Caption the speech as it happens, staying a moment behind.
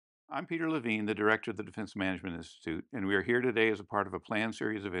I'm Peter Levine, the director of the Defense Management Institute, and we are here today as a part of a planned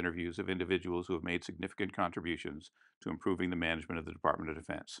series of interviews of individuals who have made significant contributions to improving the management of the Department of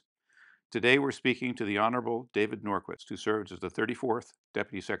Defense. Today, we're speaking to the Honorable David Norquist, who served as the 34th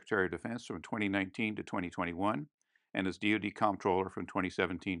Deputy Secretary of Defense from 2019 to 2021 and as DoD Comptroller from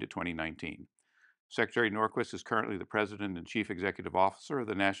 2017 to 2019. Secretary Norquist is currently the President and Chief Executive Officer of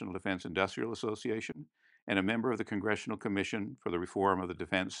the National Defense Industrial Association and a member of the Congressional Commission for the Reform of the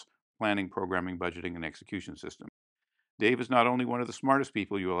Defense Planning, Programming, Budgeting, and Execution System. Dave is not only one of the smartest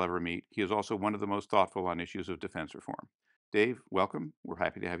people you will ever meet, he is also one of the most thoughtful on issues of defense reform. Dave, welcome. We're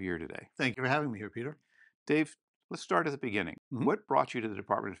happy to have you here today. Thank you for having me here, Peter. Dave, let's start at the beginning. Mhm. What brought you to the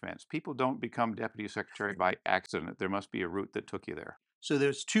Department of Defense? People don't become Deputy Secretary by accident. There must be a route that took you there. So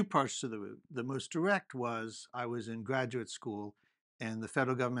there's two parts to the route. The most direct was I was in graduate school, and the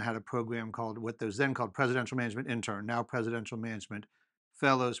federal government had a program called what was then called Presidential Management Intern, now Presidential Management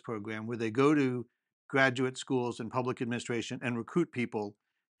Fellows Program, where they go to graduate schools and public administration and recruit people.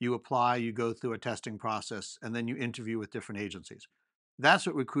 You apply, you go through a testing process, and then you interview with different agencies. That's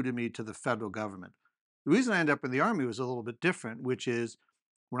what recruited me to the federal government. The reason I ended up in the Army was a little bit different, which is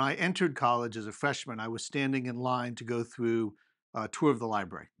when I entered college as a freshman, I was standing in line to go through a tour of the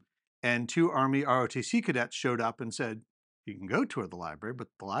library. And two Army ROTC cadets showed up and said, "You can go tour the library, but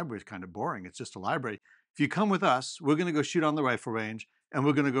the library is kind of boring. It's just a library. If you come with us, we're going to go shoot on the rifle range and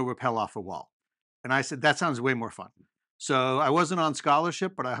we're going to go rappel off a wall." And I said, "That sounds way more fun." So I wasn't on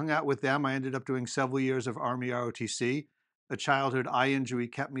scholarship, but I hung out with them. I ended up doing several years of Army ROTC. A childhood eye injury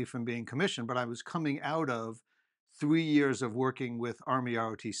kept me from being commissioned, but I was coming out of 3 years of working with Army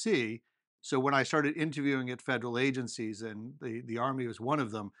ROTC. So when I started interviewing at federal agencies, and the Army was one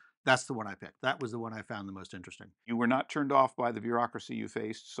of them, that's the one I picked. That was the one I found the most interesting. You were not turned off by the bureaucracy you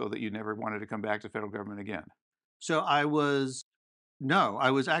faced so that you never wanted to come back to federal government again. So I was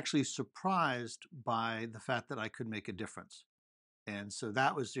actually surprised by the fact that I could make a difference. And so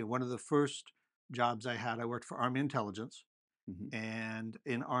that was one of the first jobs I had. I worked for Army Intelligence. Mhm. And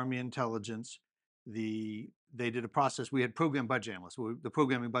in Army Intelligence, they did a process. We had program budget analysts. The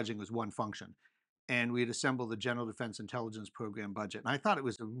programming budgeting was one function. And we had assembled the General Defense Intelligence Program budget. And I thought it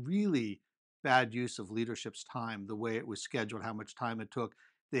was a really bad use of leadership's time, the way it was scheduled, how much time it took.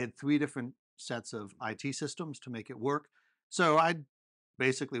 They had three different sets of IT systems to make it work. So I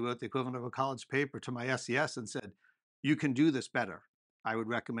basically wrote the equivalent of a college paper to my SES and said, "You can do this better. I would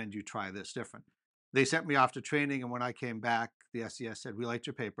recommend you try this different." They sent me off to training, and when I came back, the SES said, "We liked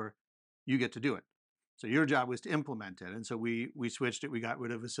your paper. You get to do it. So your job was to implement it." And so we switched it. We got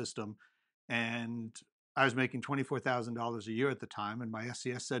rid of a system, and I was making $24,000 a year at the time. And my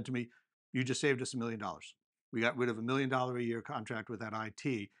SES said to me, "You just saved us $1 million. We got rid of $1 million a year contract with that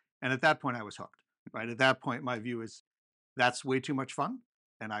IT." And at that point, I was hooked. Right at that point, my view is that's way too much fun,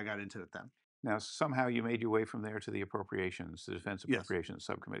 and I got into it then. Now, somehow you made your way from there to the Appropriations, the Defense Yes. Appropriations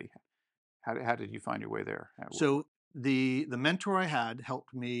Subcommittee. How did you find your way there? So the mentor I had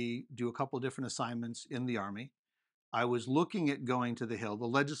helped me do a couple different assignments in the Army. I was looking at going to the Hill. The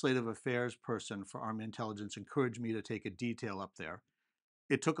legislative affairs person for Army Intelligence encouraged me to take a detail up there.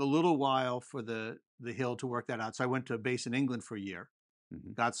 It took a little while for the Hill to work that out. So I went to a base in England for a year,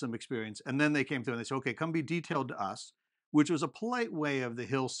 Mhm. got some experience, and then they came through and they said, "Okay, come be detailed to us," which was a polite way of the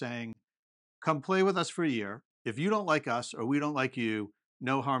Hill saying, "Come play with us for a year. If you don't like us or we don't like you,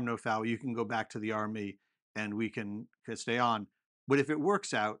 no harm, no foul. You can go back to the Army and we can stay on. But if it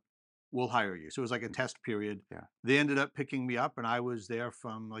works out, we'll hire you." So it was like a test period. Yeah. They ended up picking me up, and I was there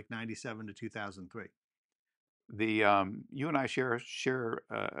from like 97 to 2003. You and I share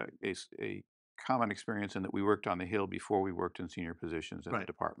a common experience in that we worked on the Hill before we worked in senior positions in the Right.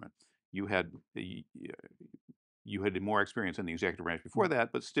 department. You had you had more experience in the executive branch before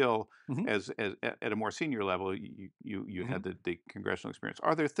that, but still, Mm-hmm. as at a more senior level, you Mm-hmm. had the congressional experience.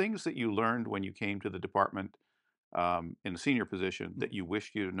 Are there things that you learned when you came to the department in a senior position that you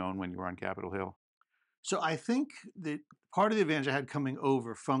wished you'd have known when you were on Capitol Hill? So I think that part of the advantage I had coming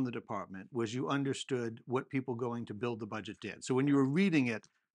over from the department was you understood what people going to build the budget did. So when you were reading it,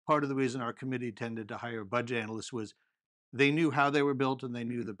 part of the reason our committee tended to hire budget analysts was they knew how they were built and they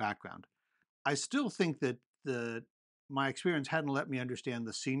knew the background. I still think that my experience hadn't let me understand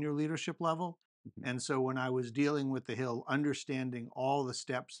the senior leadership level. Mhm. And so when I was dealing with the Hill, understanding all the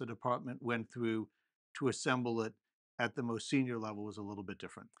steps the department went through to assemble it at the most senior level was a little bit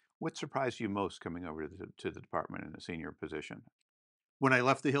different. What surprised you most coming over to the department in a senior position When I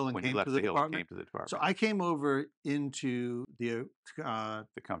left the Hill and when you came to left the the Hill and came department, to the so department? I came over into the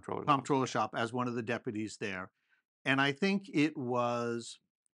The comptroller's office. comptroller shop as one of the deputies there. And I think it was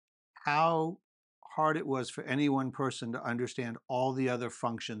how hard it was for any one person to understand all the other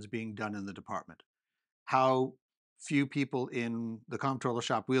functions being done in the department. How few people in the comptroller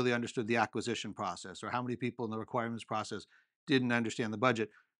shop really understood the acquisition process, or how many people in the requirements process didn't understand the budget.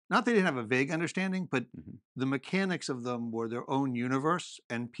 Not they didn't have a vague understanding, but Mhm. the mechanics of them were their own universe,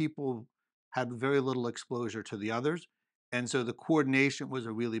 and people had very little exposure to the others. And so the coordination was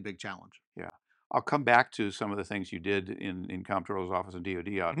a really big challenge. Yeah. I'll come back to some of the things you did in Comptroller's office and DoD,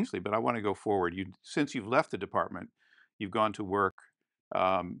 Mhm. obviously, but I want to go forward. Since you've left the department, you've gone to work,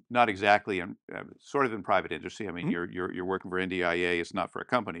 not exactly in, sort of in private industry. I mean, Mhm. you're working for NDIA. It's not for a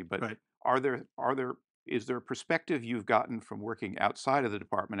company, but Right. is there a perspective you've gotten from working outside of the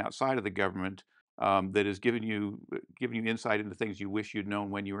department, outside of the government, that has given you insight into things you wish you'd known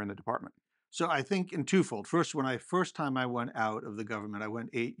when you were in the department? So I think in twofold. First, when I first time I went out of the government, I went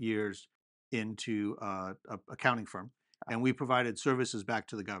 8 years into a accounting firm, and we provided services back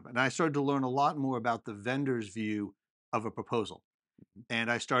to the government. And I started to learn a lot more about the vendor's view of a proposal.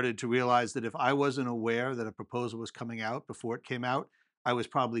 And I started to realize that if I wasn't aware that a proposal was coming out before it came out, I was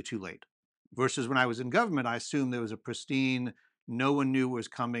probably too late. Versus when I was in government, I assumed there was a pristine, no one knew it was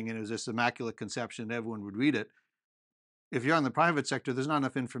coming, and it was this immaculate conception, and everyone would read it. If you're on the private sector, there's not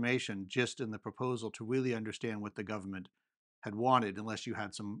enough information just in the proposal to really understand what the government had wanted unless you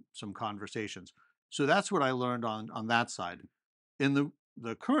had some conversations. So that's what I learned on that side. In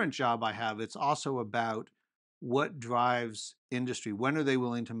the current job I have, it's also about what drives industry. When are they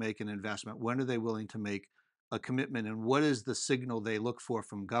willing to make an investment? When are they willing to make a commitment? And what is the signal they look for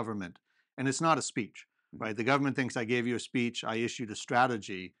from government? And it's not a speech, Mhm. right? The government thinks I gave you a speech, I issued a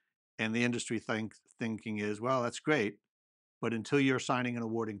strategy, and the industry thinking is, well, that's great, but until you're signing and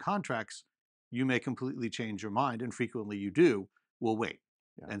awarding contracts, you may completely change your mind, and frequently you do. We'll wait.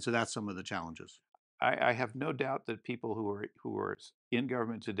 Yeah. And so that's some of the challenges. I have no doubt that people who are in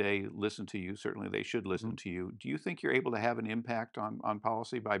government today listen to you. Certainly, they should Mhm. listen to you. Do you think you're able to have an impact on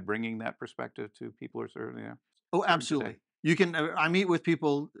policy by bringing that perspective to people who are certainly, Oh, serving today? absolutely. You can. I meet with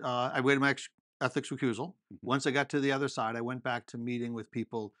people. I waited my ethics recusal. Mhm. Once I got to the other side, I went back to meeting with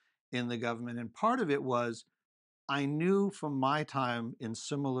people in the government, and part of it was I knew from my time in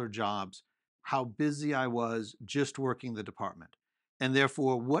similar jobs how busy I was just working the department, and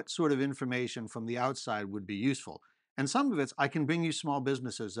therefore what sort of information from the outside would be useful. And some of it's I can bring you small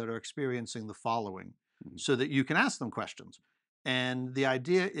businesses that are experiencing the following Mhm. so that you can ask them questions. And the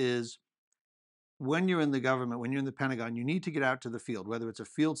idea is when you're in the government, when you're in the Pentagon, you need to get out to the field, whether it's a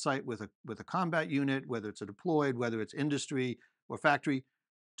field site with a combat unit, whether it's a deployed, whether it's industry or factory,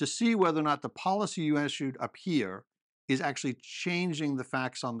 to see whether or not the policy you issued up here is actually changing the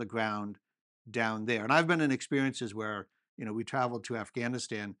facts on the ground down there. And I've been in experiences where, we traveled to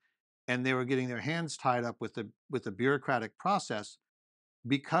Afghanistan and they were getting their hands tied up with the bureaucratic process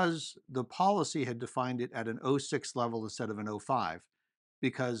because the policy had defined it at an '06 level instead of an '05,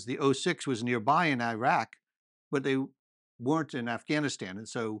 because the '06 was nearby in Iraq, but they weren't in Afghanistan. And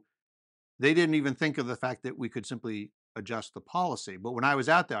so they didn't even think of the fact that we could simply adjust the policy. But when I was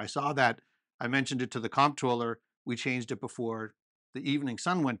out there, I saw that. I mentioned it to the comptroller. We changed it before the evening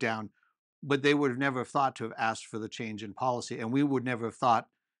sun went down, but they would have never thought to have asked for the change in policy. And we would never have thought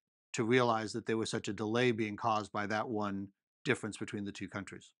to realize that there was such a delay being caused by that one difference between the two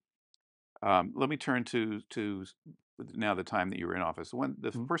countries. Let me turn now the time that you were in office. The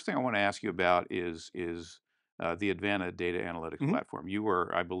Mhm. first thing I want to ask you about is the Advana data analytics Mhm. platform. You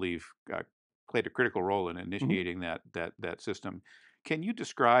were, I believe, played a critical role in Mhm. initiating that system. Can you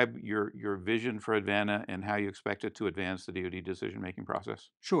describe your vision for Advana and how you expect it to advance the DoD decision making process?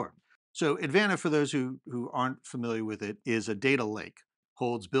 Sure. So Advana, for those who aren't familiar with it, is a data lake,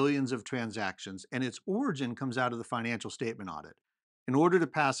 holds billions of transactions, and its origin comes out of the financial statement audit. In order to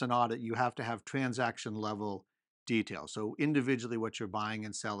pass an audit, you have to have transaction level detail. So individually, what you're buying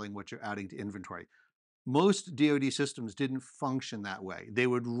and selling, what you're adding to inventory. Most DoD systems didn't function that way. They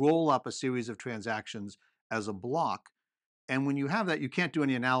would roll up a series of transactions as a block, and when you have that, you can't do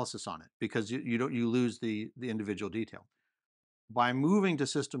any analysis on it because you lose the individual detail. By moving to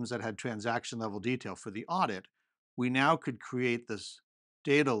systems that had transaction level detail for the audit, we now could create this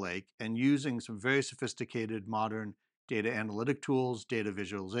data lake, and using some very sophisticated modern data analytic tools, data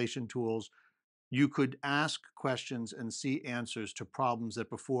visualization tools, you could ask questions and see answers to problems that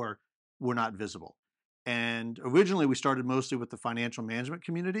before were not visible. And originally, we started mostly with the financial management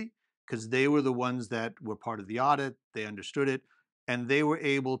community because they were the ones that were part of the audit, they understood it, and they were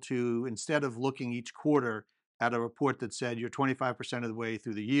able to, instead of looking each quarter at a report that said you're 25% of the way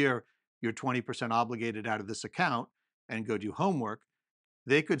through the year, you're 20% obligated out of this account, and go do homework,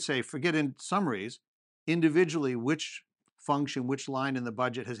 they could say, forget in summaries, individually, which function, which line in the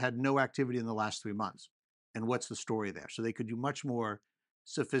budget has had no activity in the last 3 months, and what's the story there. So they could do much more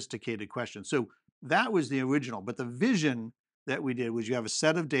sophisticated questions. So that was the original, but the vision that we did was you have a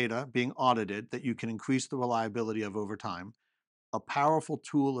set of data being audited that you can increase the reliability of over time, a powerful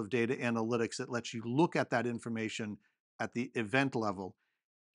tool of data analytics that lets you look at that information at the event level,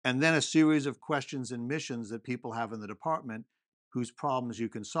 and then a series of questions and missions that people have in the department whose problems you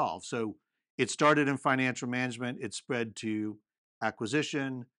can solve. So it started in financial management, it spread to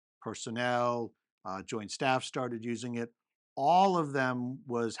acquisition, personnel, joint staff started using it. All of them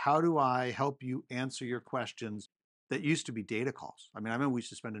was, how do I help you answer your questions that used to be data calls? I mean, I remember we used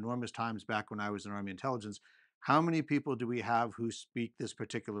to spend enormous times back when I was in Army intelligence. How many people do we have who speak this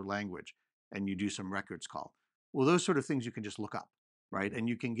particular language? And you do some records call. Well, those sort of things you can just look up, right? And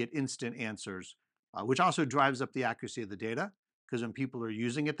you can get instant answers, which also drives up the accuracy of the data, because when people are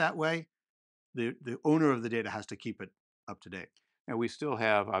using it that way, the owner of the data has to keep it up to date. And we still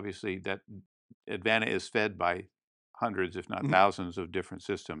have, obviously, that Advana is fed by hundreds, if not Mhm. thousands, of different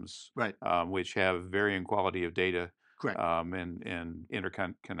systems, Right. which have varying quality of data, Correct. and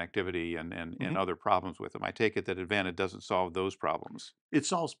interconnectivity and Mhm. other problems with them. I take it that Advana doesn't solve those problems. It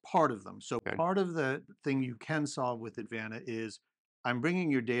solves part of them. So Okay. part of the thing you can solve with Advana is, I'm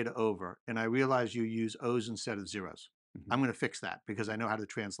bringing your data over and I realize you use O's instead of zeros. Mhm, I'm going to fix that because I know how to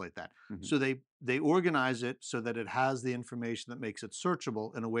translate that. mhm, So they organize it so that it has the information that makes it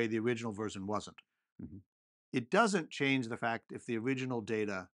searchable in a way the original version wasn't. mhm. It doesn't change the fact if the original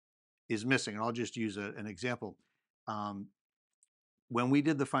data is missing. And I'll just use an example. Um, when we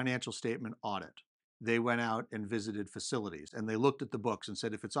did the financial statement audit, they went out and visited facilities and they looked at the books and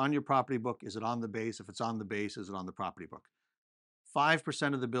said, if it's on your property book, is it on the base? If it's on the base, is it on the property book?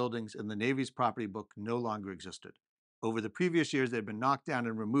 5% of the buildings in the Navy's property book no longer existed. Over the previous years, they'd been knocked down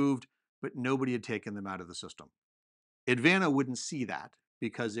and removed, but nobody had taken them out of the system. Advana wouldn't see that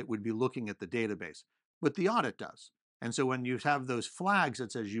because it would be looking at the database, but the audit does. And so when you have those flags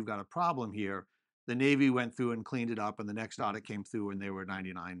that says you've got a problem here, the Navy went through and cleaned it up, and the next audit came through and they were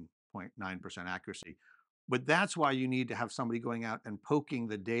 99.9% accuracy. But that's why you need to have somebody going out and poking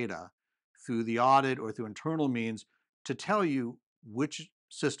the data through the audit or through internal means to tell you which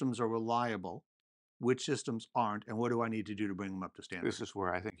systems are reliable, which systems aren't, and what do I need to do to bring them up to standard. This is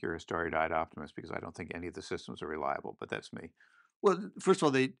where I think you're a starry-eyed optimist because I don't think any of the systems are reliable, but that's me. Well, first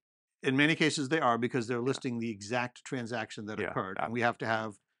of all, in many cases, they are, because they're Yeah, listing the exact transaction that yeah, occurred. And we have to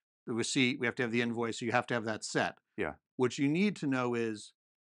have the receipt, we have to have the invoice, so you have to have that set. yeah. What you need to know is,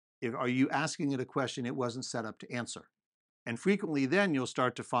 are you asking it a question it wasn't set up to answer? And frequently then you'll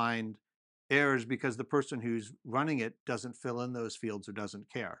start to find errors because the person who's running it doesn't fill in those fields or doesn't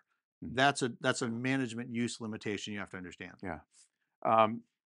care. Mm, That's a management use limitation you have to understand. yeah. Um,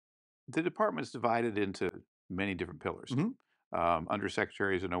 the department is divided into many different pillars. Mhm,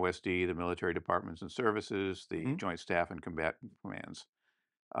 Undersecretaries and OSD, the military departments and services, the mhm. joint staff and combatant commands.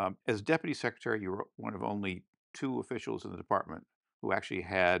 As deputy secretary, you were one of only two officials in the department who actually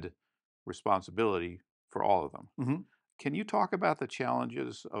had responsibility for all of them. Mhm. Can you talk about the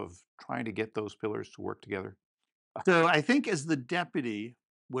challenges of trying to get those pillars to work together? So I think as the deputy,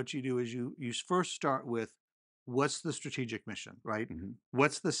 what you do is you first start with, what's the strategic mission, right? Mhm,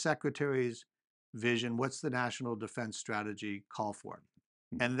 What's the secretary's vision? What's the national defense strategy call for?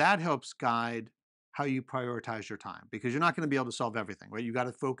 mm, And that helps guide how you prioritize your time, because you're not going to be able to solve everything, right? You got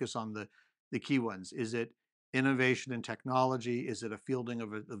to focus on the key ones. Is it innovation and technology? Is it a fielding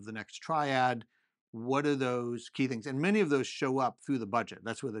of the next triad? What are those key things? And many of those show up through the budget.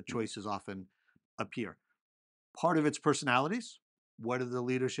 That's where the mhm, choices often appear. Part of it's personalities. What are the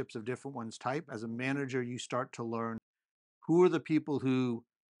leaderships of different ones type? As a manager, you start to learn who are the people who,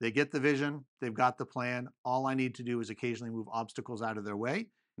 they get the vision, they've got the plan. All I need to do is occasionally move obstacles out of their way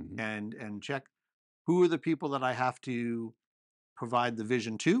mhm, and check who are the people that I have to provide the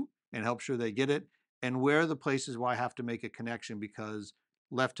vision to and help sure they get it, and where are the places where I have to make a connection, because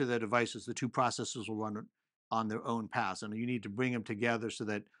left to their devices, the two processes will run on their own paths, and you need to bring them together so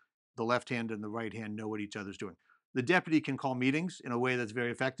that the left hand and the right hand know what each other's doing. The deputy can call meetings in a way that's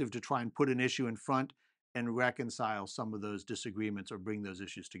very effective to try and put an issue in front and reconcile some of those disagreements or bring those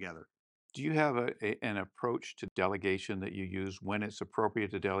issues together. Do you have an approach to delegation that you use when it's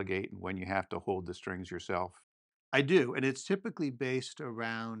appropriate to delegate and when you have to hold the strings yourself? I do, and it's typically based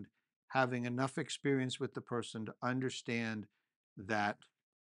around having enough experience with the person to understand that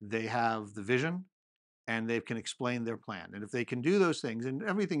they have the vision and they can explain their plan. And if they can do those things, and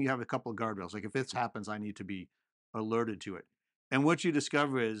everything, you have a couple of guardrails. Like if this happens, I need to be alerted to it. And what you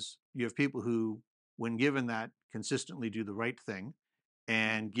discover is you have people who, when given that, consistently do the right thing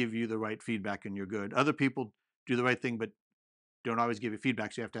and give you the right feedback and you're good. Other people do the right thing, but don't always give you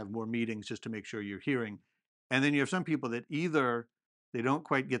feedback. So you have to have more meetings just to make sure you're hearing. And then you have some people that either they don't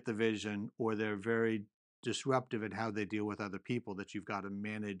quite get the vision or they're very disruptive in how they deal with other people that you've got to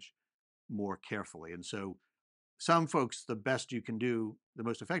manage more carefully. And so some folks, the best you can do, the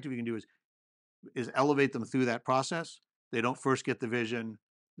most effective you can do is elevate them through that process. They don't first get the vision,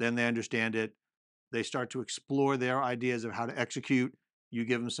 then they understand it. They start to explore their ideas of how to execute. You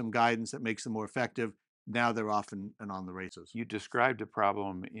give them some guidance that makes them more effective. Now they're off and on the races. You described a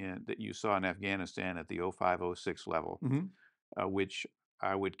problem that you saw in Afghanistan at the 05-06 level, Hmm. which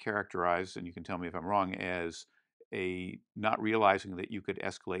I would characterize, and you can tell me if I'm wrong, as a not realizing that you could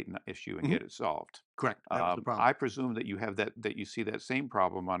escalate an issue and Hmm. get it solved. Correct. That was the problem. I presume that you see that same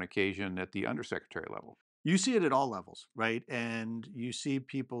problem on occasion at the undersecretary level. You see it at all levels, right? And you see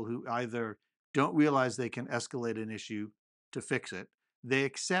people who either don't realize they can escalate an issue to fix it, they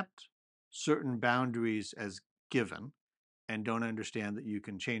accept certain boundaries as given and don't understand that you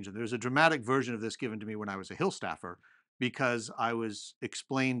can change them. There's a dramatic version of this given to me when I was a Hill staffer because I was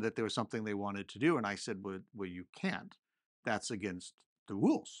explained that there was something they wanted to do. And I said, well, you can't. That's against the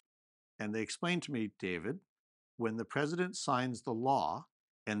rules. And they explained to me, David, when the president signs the law,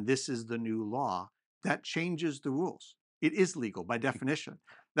 and this is the new law, that changes the rules. It is legal by definition.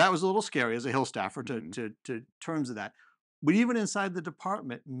 That was a little scary as a Hill staffer Mhm. to terms of that. But even inside the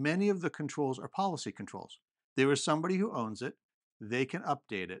department, many of the controls are policy controls. There is somebody who owns it, they can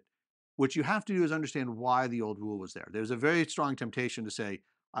update it. What you have to do is understand why the old rule was there. There's a very strong temptation to say,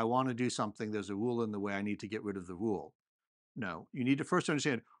 I want to do something, there's a rule in the way, I need to get rid of the rule. No, you need to first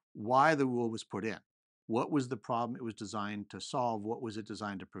understand why the rule was put in. What was the problem it was designed to solve? What was it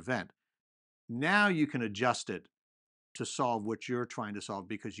designed to prevent? Now you can adjust it to solve what you're trying to solve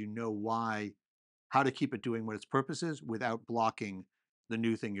because you know why, how to keep it doing what its purpose is without blocking the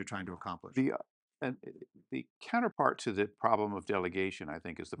new thing you're trying to accomplish. The and the counterpart to the problem of delegation, I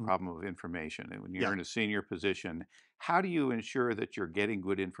think, is the Mm. problem of information. And when you're Yeah, in a senior position, how do you ensure that you're getting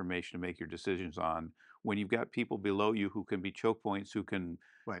good information to make your decisions on when you've got people below you who can be choke points, who can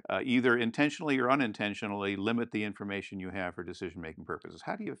right. either intentionally or unintentionally limit the information you have for decision making purposes?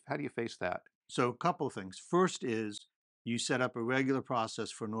 How do you face that? So, a couple of things. First is you set up a regular process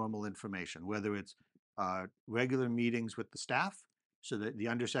for normal information, whether it's regular meetings with the staff so that the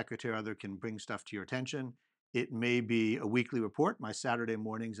undersecretary or other can bring stuff to your attention. It may be a weekly report. My Saturday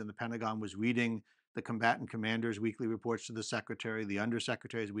mornings in the Pentagon was reading the combatant commanders' weekly reports to the secretary, the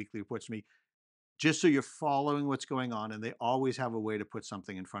undersecretary's weekly reports to me, just so you're following what's going on and they always have a way to put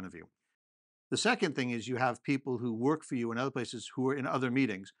something in front of you. The second thing is you have people who work for you in other places who are in other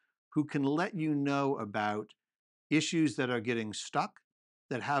meetings who can let you know about issues that are getting stuck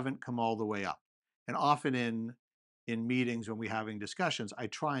that haven't come all the way up. And often in meetings when we're having discussions, I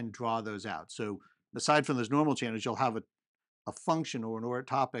try and draw those out. So aside from those normal channels, you'll have a function or a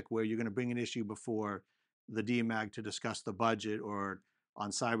topic where you're going to bring an issue before the DMAG to discuss the budget or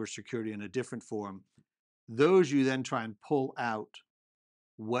on cybersecurity in a different forum. Those you then try and pull out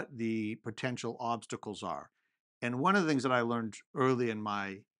what the potential obstacles are. And one of the things that I learned early in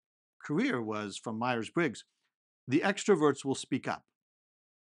my career was from Myers Briggs the extroverts will speak up.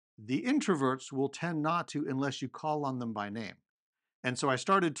 The introverts will tend not to unless you call on them by name. And so I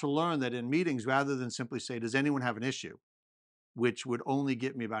started to learn that in meetings, rather than simply say, does anyone have an issue? Which would only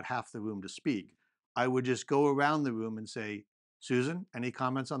get me about half the room to speak, I would just go around the room and say, Susan, any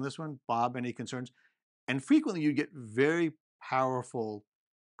comments on this one? Bob, any concerns? And frequently you get very powerful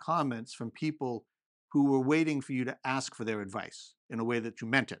comments from people who were waiting for you to ask for their advice in a way that you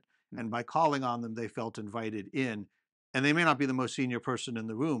meant it. And by calling on them, they felt invited in. And they may not be the most senior person in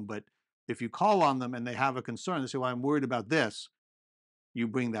the room, but if you call on them and they have a concern, they say, well, I'm worried about this, you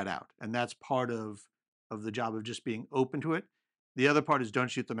bring that out. And that's part of the job of just being open to it. The other part is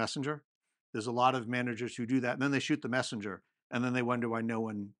don't shoot the messenger. There's a lot of managers who do that, and then they shoot the messenger, and then they wonder why no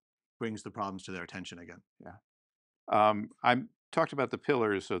one brings the problems to their attention again. Yeah. I talked about the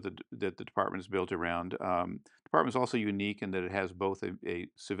pillars that the department is built around. Department is also unique in that it has both a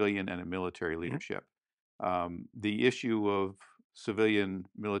civilian and a military Mhm. leadership. The issue of civilian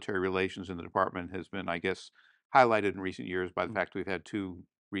military relations in the department has been, I guess, highlighted in recent years by the Mm. fact we've had two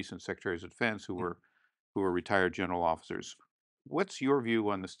recent secretaries of defense who Mhm. were retired general officers. What's your view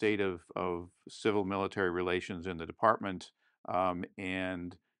on the state of civil military relations in the department?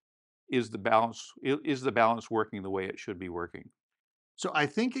 And is the balance working the way it should be working? So I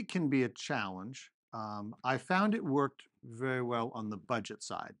think it can be a challenge. I found it worked very well on the budget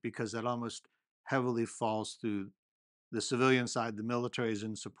side because that almost heavily falls through the civilian side. The military is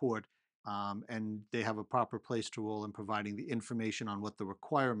in support, and they have a proper place to roll in providing the information on what the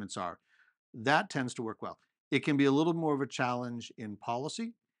requirements are. That tends to work well. It can be a little more of a challenge in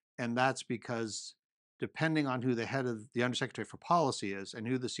policy, and that's because depending on who the head of the undersecretary for policy is and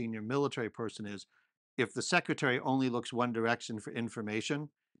who the senior military person is, if the secretary only looks one direction for information,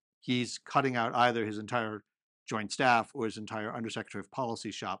 he's cutting out either his entire joint staff or his entire undersecretary of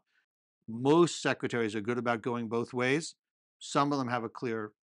policy shop. Most secretaries are good about going both ways. Some of them have a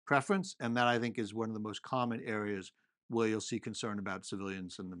clear preference, and that I think is one of the most common areas where you'll see concern about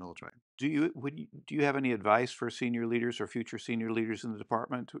civilians in the military. Do you have any advice for senior leaders or future senior leaders in the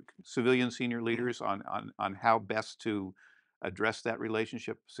department, civilian senior leaders, on how best to address that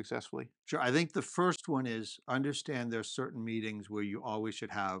relationship successfully? Sure. I think the first one is understand there are certain meetings where you always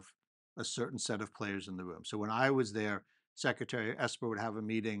should have a certain set of players in the room. So when I was there, Secretary Esper would have a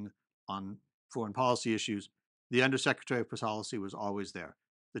meeting on foreign policy issues. The Undersecretary of Policy was always there.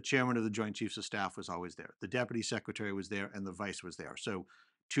 The chairman of the Joint Chiefs of Staff was always there. The Deputy Secretary was there, and the Vice was there. So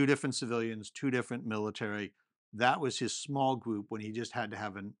two different civilians, two different military. That was his small group when he just had to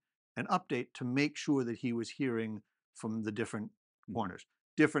have an update to make sure that he was hearing from the different Mhm. corners.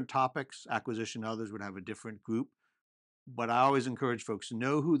 Different topics, acquisition, others would have a different group. But I always encourage folks to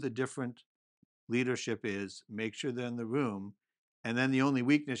know who the different leadership is, make sure they're in the room. And then the only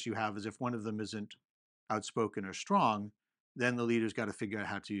weakness you have is if one of them isn't outspoken or strong, then the leader's got to figure out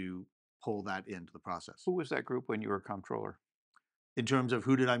how to pull that into the process. Who was that group when you were comptroller? In terms of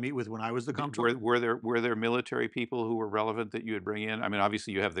who did I meet with when I was the comptroller? Were there military people who were relevant that you would bring in? I mean,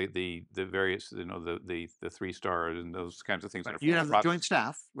 obviously you have the various, the 3-star and those kinds of things in Right. a You formal have the joint process.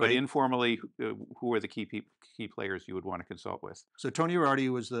 staff, But right? informally, who are the key players you would want to consult with? So Tony Arardi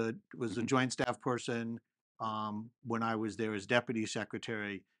was the Mhm. joint staff person when I was there as deputy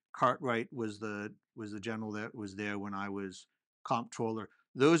secretary. Cartwright was the general that was there when I was comptroller.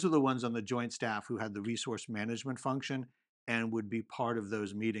 Those are the ones on the joint staff who had the resource management function and would be part of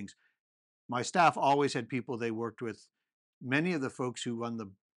those meetings. My staff always had people they worked with. Many of the folks who run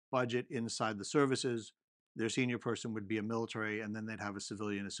the budget inside the services, their senior person would be a military, and then they'd have a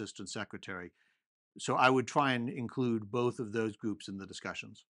civilian assistant secretary. So I would try and include both of those groups in the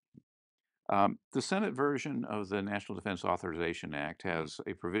discussions. The Senate version of the National Defense Authorization Act has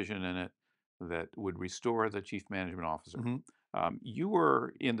a provision in it that would restore the chief management officer. Mhm. You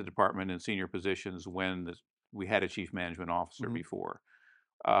were in the department in senior positions when we had a chief management officer Mhm. before.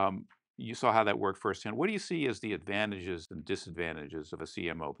 Um, you saw how that worked firsthand. What do you see as the advantages and disadvantages of a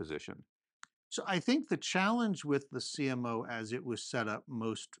CMO position? So I think the challenge with the CMO as it was set up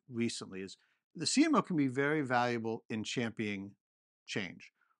most recently is the CMO can be very valuable in championing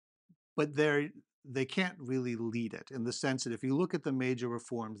change, but they can't really lead it in the sense that if you look at the major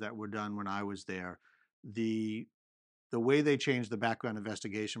reforms that were done when I was there, the the way they changed the background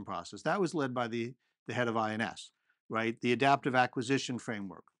investigation process, that was led by the head of INS, right? The adaptive acquisition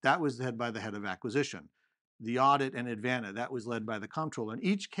framework, that was led by the head of acquisition. The audit and Advana, that was led by the comptroller. In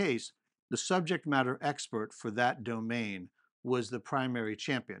each case, the subject matter expert for that domain was the primary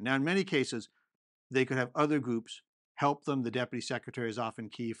champion. Now, in many cases, they could have other groups help them. The deputy secretary is often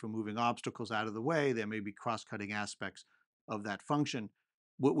key for moving obstacles out of the way. There may be cross-cutting aspects of that function.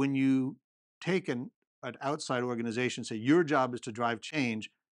 But when you take an outside organization, say your job is to drive change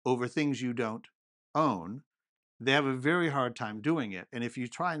over things you don't own, they have a very hard time doing it. And if you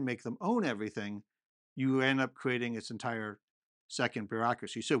try and make them own everything, you end up creating its entire second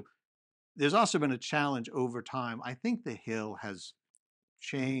bureaucracy. So there's also been a challenge over time. I think the Hill has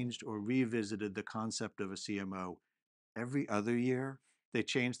changed or revisited the concept of a CMO every other year. They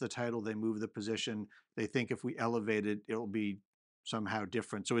change the title, they move the position. They think if we elevate it, it'll be somehow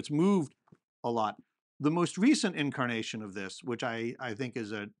different. So it's moved a lot. The most recent incarnation of this, which I think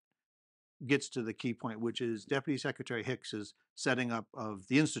gets to the key point, which is Deputy Secretary Hicks's setting up of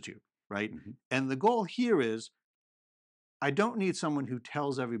the Institute, right? Mhm. And the goal here is I don't need someone who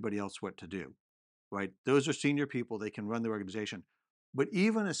tells everybody else what to do, right? Those are senior people, they can run the organization. But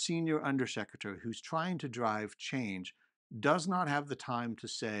even a senior undersecretary who's trying to drive change does not have the time to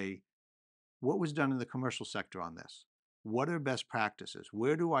say, what was done in the commercial sector on this? What are best practices?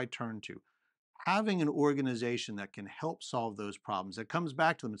 Where do I turn to? Having an organization that can help solve those problems, that comes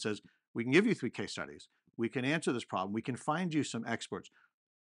back to them and says, we can give you 3 case studies. We can answer this problem. We can find you some experts.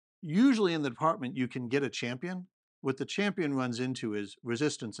 Usually in the department, you can get a champion. What the champion runs into is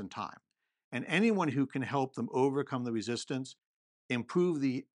resistance and time. And anyone who can help them overcome the resistance, improve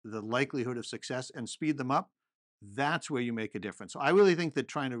the likelihood of success, and speed them up, that's where you make a difference. So I really think that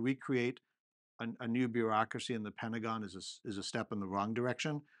trying to recreate a new bureaucracy in the Pentagon is a step in the wrong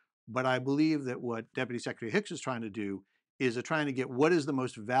direction. But I believe that what Deputy Secretary Hicks is trying to do is trying to get what is the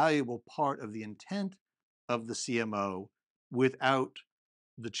most valuable part of the intent of the CMO without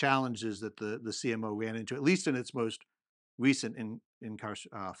the challenges that the CMO ran into, at least in its most recent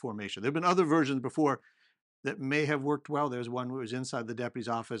formation. There have been other versions before that may have worked well. There's one that was inside the deputy's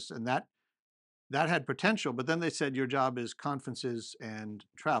office, and that had potential. But then they said your job is conferences and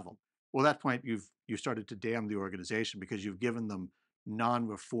travel. Well, at that point, you started to damn the organization because you've given them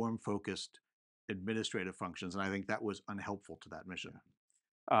non-reform focused administrative functions, and I think that was unhelpful to that mission.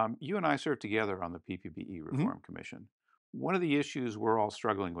 You and I served together on the PPBE Mhm. Reform Commission. One of the issues we're all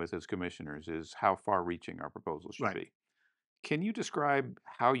struggling with as commissioners is how far-reaching our proposals should Right. be. Can you describe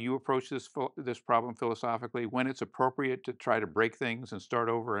how you approach this problem philosophically, when it's appropriate to try to break things and start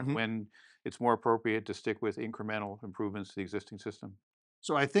over, and Mhm. when it's more appropriate to stick with incremental improvements to the existing system?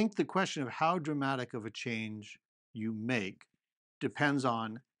 So I think the question of how dramatic of a change you make depends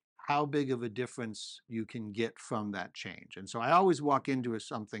on how big of a difference you can get from that change. And so I always walk into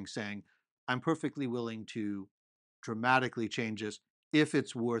something saying, I'm perfectly willing to dramatically change this if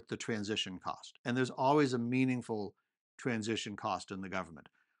it's worth the transition cost. And there's always a meaningful transition cost in the government.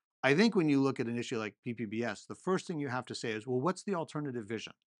 I think when you look at an issue like PPBS, the first thing you have to say is, well, what's the alternative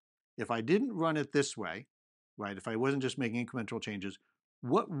vision? If I didn't run it this way, right, if I wasn't just making incremental changes,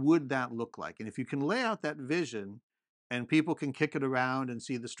 what would that look like? And if you can lay out that vision and people can kick it around and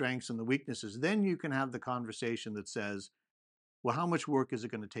see the strengths and the weaknesses, then you can have the conversation that says, well, how much work is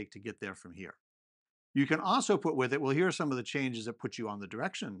it going to take to get there from here? You can also put with it, well, here are some of the changes that put you on the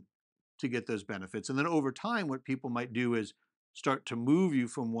direction to get those benefits. And then over time, what people might do is start to move you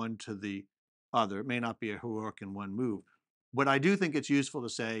from one to the other. It may not be a heroic in one move. But I do think it's useful to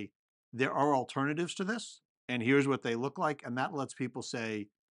say there are alternatives to this, and here's what they look like. And that lets people say,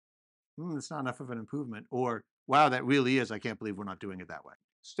 it's not enough of an improvement, or wow, that really is. I can't believe we're not doing it that way.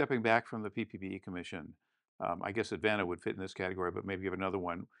 Stepping back from the PPBE Commission, I guess Advana would fit in this category, but maybe you have another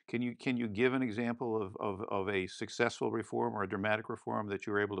one. Can you give an example of a successful reform or a dramatic reform that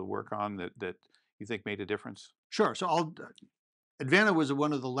you were able to work on that you think made a difference? Sure. So Advana was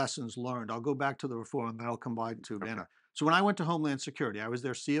one of the lessons learned. I'll go back to the reform and then I'll come back to Okay. Advana. So when I went to Homeland Security, I was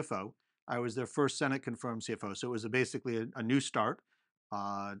their CFO. I was their first Senate confirmed CFO. So it was basically a new start.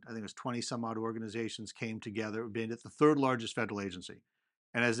 I think it was 20 some odd organizations came together, being at the third largest federal agency.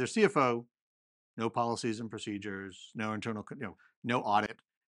 And as their CFO, no policies and procedures, no internal, no audit.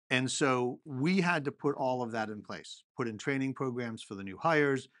 And so we had to put all of that in place, put in training programs for the new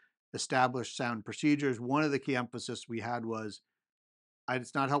hires, establish sound procedures. One of the key emphasis we had was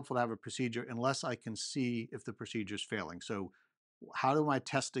it's not helpful to have a procedure unless I can see if the procedure is failing. So, how am I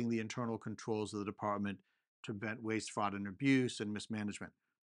testing the internal controls of the department to prevent waste, fraud, and abuse and mismanagement?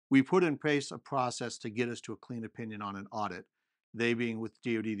 We put in place a process to get us to a clean opinion on an audit, they being with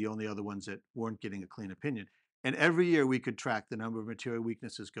DoD the only other ones that weren't getting a clean opinion. And every year we could track the number of material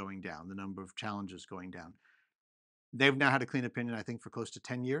weaknesses going down, the number of challenges going down. They've now had a clean opinion, I think, for close to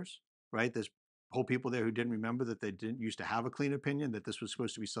 10 years, right? There's whole people there who didn't remember that they didn't used to have a clean opinion, that this was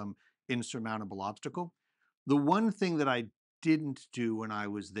supposed to be some insurmountable obstacle. The one thing that I didn't do when I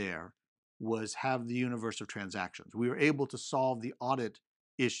was there was have the universe of transactions. We were able to solve the audit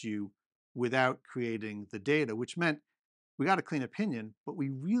issue without creating the data, which meant we got a clean opinion, but we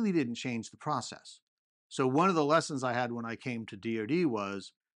really didn't change the process. So one of the lessons I had when I came to DoD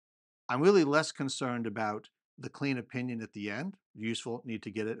was I'm really less concerned about the clean opinion at the end, useful, need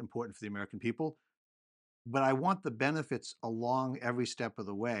to get it, important for the American people. But I want the benefits along every step of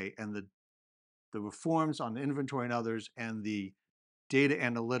the way. And the reforms on inventory and others, and the data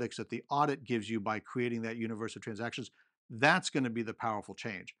analytics that the audit gives you by creating that universe of transactions, that's going to be the powerful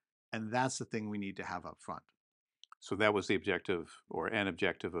change. And that's the thing we need to have up front. So that was the objective or an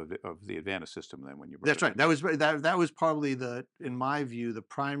objective of the Advana system then when you brought That's it right. in. That was probably in my view, the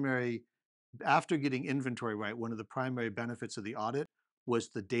primary after getting inventory right, one of the primary benefits of the audit was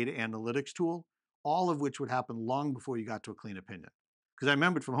the data analytics tool, all of which would happen long before you got to a clean opinion. Because I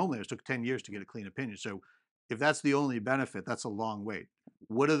remembered from Homeland, it took 10 years to get a clean opinion. So if that's the only benefit, that's a long wait.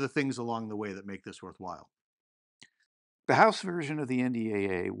 What are the things along the way that make this worthwhile? The House version of the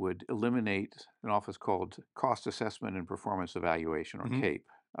NDAA would eliminate an office called Cost Assessment and Performance Evaluation, or Mhm.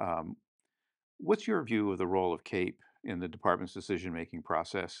 CAPE. What's your view of the role of CAPE in the department's decision-making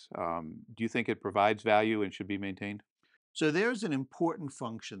process? Do you think it provides value and should be maintained? So there's an important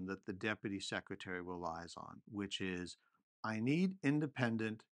function that the deputy secretary relies on, which is I need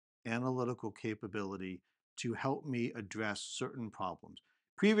independent analytical capability to help me address certain problems.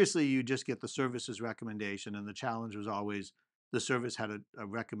 Previously, you just get the service's recommendation, and the challenge was always the service had a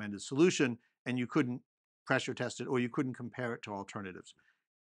recommended solution, and you couldn't pressure test it or you couldn't compare it to alternatives.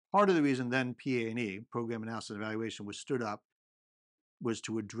 Part of the reason then PA&E, Program Analysis and Evaluation, was stood up was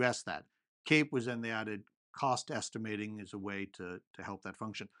to address that. CAPE was then they added cost estimating is a way to help that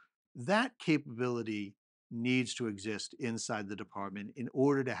function. That capability needs to exist inside the department in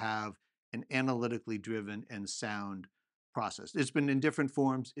order to have an analytically driven and sound process. It's been in different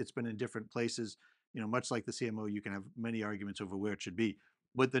forms, it's been in different places. Much like the CMO, you can have many arguments over where it should be.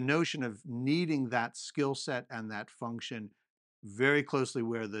 But the notion of needing that skill set and that function very closely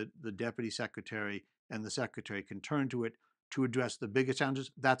where the deputy secretary and the secretary can turn to it to address the biggest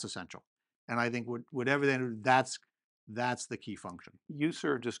challenges, that's essential. And I think whatever they do, that's the key function. You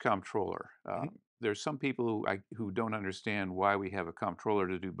served as comptroller. Mhm, There's some people who don't understand why we have a comptroller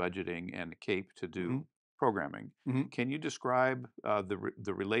to do budgeting and a CAPE to mhm, do programming. mhm. Can you describe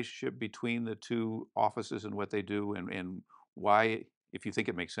the relationship between the two offices and what they do, and why, if you think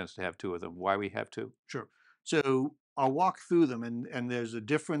it makes sense to have two of them, why we have two? Sure. So I'll walk through them, and there's a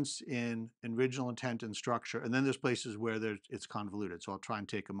difference in original intent and structure, and then there's places where it's convoluted. So I'll try and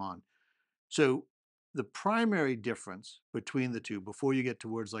take them on. So the primary difference between the two, before you get to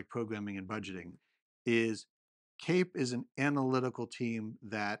words like programming and budgeting, is CAPE is an analytical team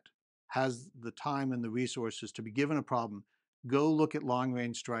that has the time and the resources to be given a problem. Go look at long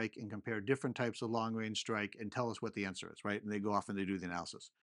range strike and compare different types of long range strike and tell us what the answer is, right? And they go off and they do the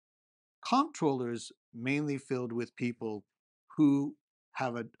analysis. Comptrollers mainly filled with people who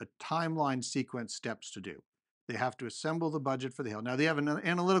have a timeline sequence steps to do. They have to assemble the budget for the Hill. Now they have an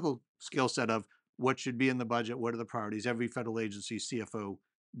analytical skill set of what should be in the budget, what are the priorities. Every federal agency CFO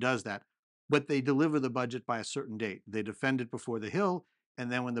does that, but they deliver the budget by a certain date. They defend it before the Hill,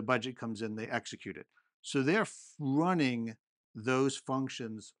 and then when the budget comes in, they execute it. So they're running those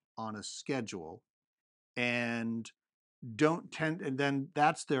functions on a schedule and don't tend, and then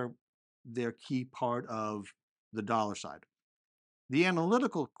that's their key part of the dollar side. The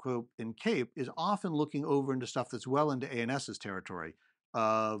analytical group in CAPE is often looking over into stuff that's well into ANS's territory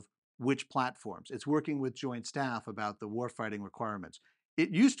of which platforms. It's working with joint staff about the warfighting requirements.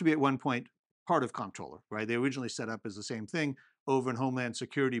 It used to be at one point part of comptroller, right? They originally set up as the same thing over in Homeland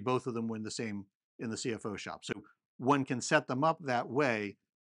Security. Both of them were in the same in the CFO shop. So one can set them up that way,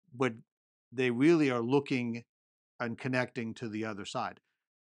 but they really are looking and connecting to the other side.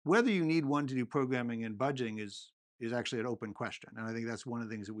 Whether you need one to do programming and budgeting is actually an open question, and I think that's one of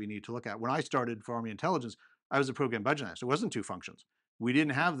the things that we need to look at. When I started for Army Intelligence, I was a program budget analyst. It wasn't two functions. We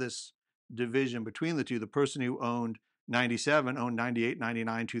didn't have this division between the two. The person who owned 97 owned 98,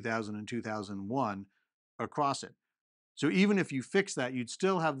 99, 2000, and 2001 across it. So even if you fix that, you'd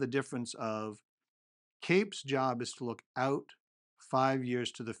still have the difference of CAPE's job is to look out 5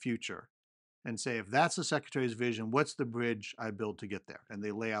 years to the future and say, if that's the secretary's vision, what's the bridge I build to get there? And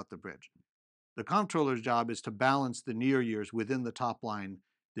they lay out the bridge. The comptroller's job is to balance the near years within the top line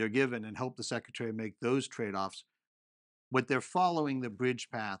they're given and help the secretary make those trade-offs, but they're following the bridge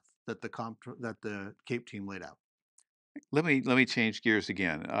path that the CAPE team laid out. Let me change gears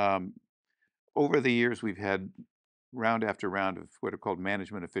again. Over the years, we've had round after round of what are called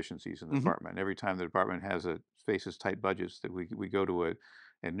management efficiencies in the Mm-hmm, department. Every time the department faces tight budgets, that we go to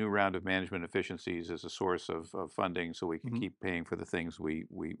a new round of management efficiencies as a source of funding, so we can mm-hmm. keep paying for the things we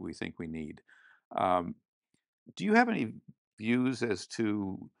think we need. Um, do you have any views as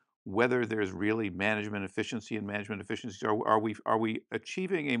to whether there's really management efficiency and management efficiency? Are we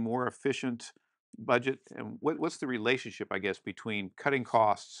achieving a more efficient budget? And what's the relationship, I guess, between cutting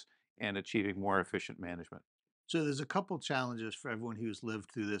costs and achieving more efficient management? So there's a couple challenges for everyone who's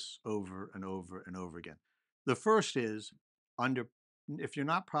lived through this over and over and over again. The first is under if you're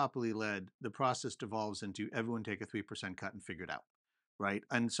not properly led, the process devolves into everyone take a 3% cut and figure it out, right?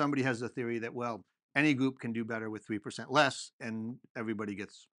 And somebody has a theory that, well, any group can do better with 3% less, and everybody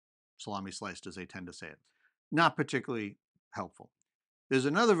gets salami sliced, as they tend to say it. Not particularly helpful. There's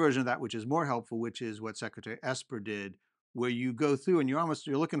another version of that which is more helpful, which is what Secretary Esper did, where you go through and you're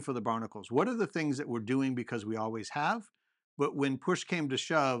looking for the barnacles. What are the things that we're doing because we always have, but when push came to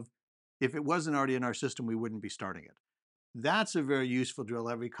shove, if it wasn't already in our system, we wouldn't be starting it. That's a very useful drill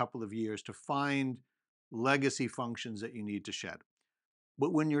every couple of years to find legacy functions that you need to shed.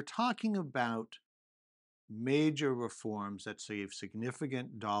 But when you're talking about major reforms that save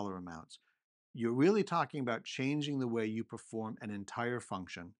significant dollar amounts, you're really talking about changing the way you perform an entire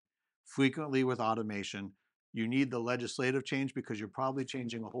function, frequently with automation. You need the legislative change because you're probably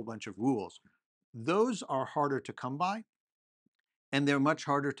changing a whole bunch of rules. Those are harder to come by and they're much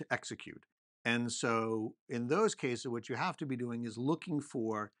harder to execute. And so, in those cases, what you have to be doing is looking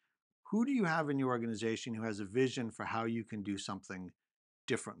for who do you have in your organization who has a vision for how you can do something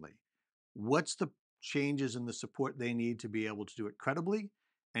differently? What's the changes in the support they need to be able to do it credibly?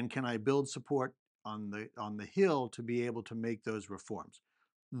 And can I build support on the Hill to be able to make those reforms?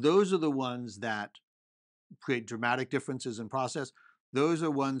 Those are the ones that create dramatic differences in process. Those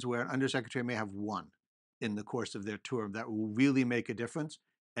are ones where an undersecretary may have one in the course of their term that will really make a difference,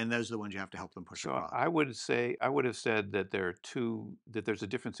 and those are the ones you have to help them push So across. I would have said that that there's a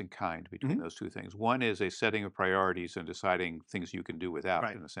difference in kind between Mhm. those two things. One is a setting of priorities and deciding things you can do without,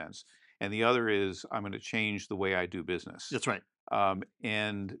 Right. in a sense, and the other is I'm going to change the way I do business. That's right.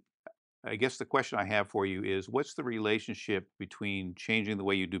 And I guess the question I have for you is, what's the relationship between changing the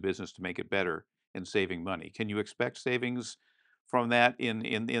way you do business to make it better and saving money? Can you expect savings from that in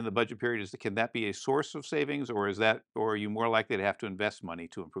the budget period? Can that be a source of savings, or or are you more likely to have to invest money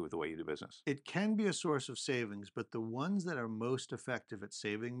to improve the way you do business? It can be a source of savings, but the ones that are most effective at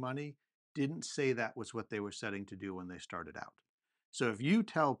saving money didn't say that was what they were setting to do when they started out. So if you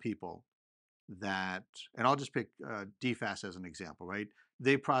tell people that, and I'll just pick DFAS as an example, right?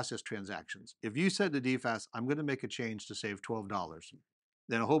 They process transactions. If you said to DFAS, I'm going to make a change to save $12,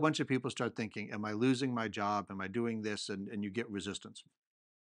 then a whole bunch of people start thinking, am I losing my job? Am I doing this? And you get resistance.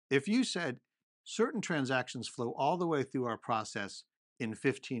 If you said certain transactions flow all the way through our process in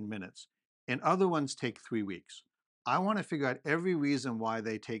 15 minutes and other ones take 3 weeks, I want to figure out every reason why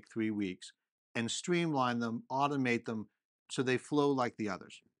they take 3 weeks and streamline them, automate them so they flow like the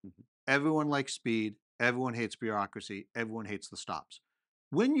others. Mhm. Everyone likes speed, everyone hates bureaucracy, everyone hates the stops.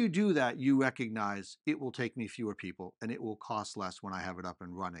 When you do that, you recognize it will take me fewer people and it will cost less when I have it up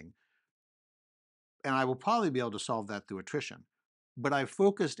and running, and I will probably be able to solve that through attrition. But I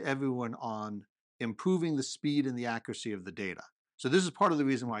focused everyone on improving the speed and the accuracy of the data. So this is part of the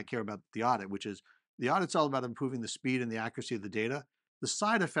reason why I care about the audit, which is the audit's all about improving the speed and the accuracy of the data. The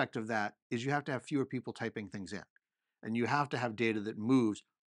side effect of that is you have to have fewer people typing things in, and you have to have data that moves.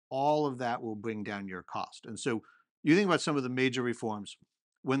 All of that will bring down your cost. And so you think about some of the major reforms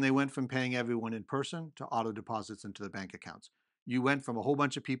when they went from paying everyone in person to auto deposits into the bank accounts. You went from a whole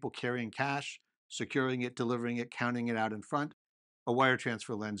bunch of people carrying cash, securing it, delivering it, counting it out in front, a wire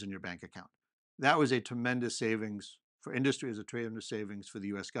transfer lands in your bank account. That was a tremendous savings for industry, as a tremendous savings for the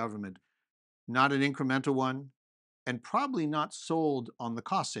US government, not an incremental one, and probably not sold on the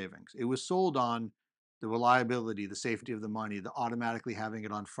cost savings. It was sold on the reliability, the safety of the money, the automatically having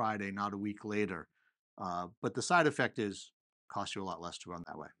it on Friday, not a week later. But the side effect is costs you a lot less to run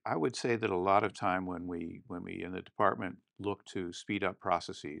that way. I would say that a lot of time when we in the department look to speed up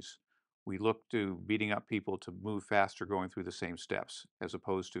processes, we look to beating up people to move faster going through the same steps, as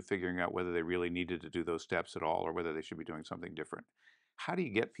opposed to figuring out whether they really needed to do those steps at all or whether they should be doing something different. How do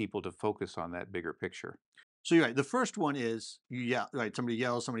you get people to focus on that bigger picture? So you're right. The first one is you yell, right? Somebody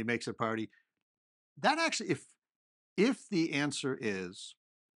yells, somebody makes a priority. That actually, if the answer is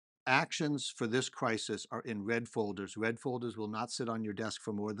actions for this crisis are in red folders will not sit on your desk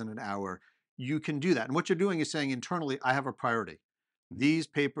for more than an hour, you can do that. And what you're doing is saying internally, I have a priority. Mhm, These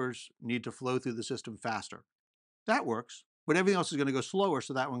papers need to flow through the system faster. That works, but everything else is going to go slower,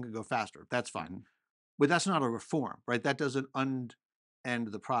 so that one can go faster. That's fine. mhm. But that's not a reform, right? That doesn't end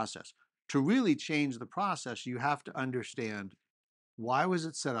the process. To really change the process, you have to understand, why was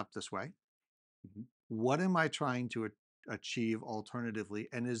it set up this way? Mhm. What am I trying to achieve alternatively?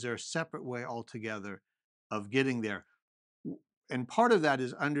 And is there a separate way altogether of getting there? And part of that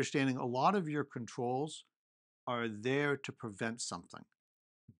is understanding a lot of your controls are there to prevent something.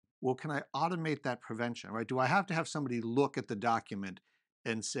 Well, can I automate that prevention, right? Do I have to have somebody look at the document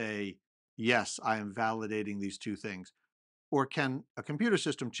and say, yes, I am validating these two things? Or can a computer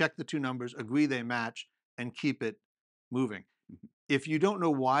system check the two numbers, agree they match, and keep it moving? Mhm. If you don't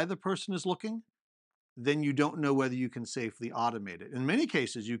know why the person is looking, then you don't know whether you can safely automate it. In many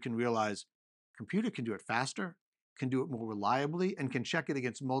cases, you can realize computer can do it faster, can do it more reliably, and can check it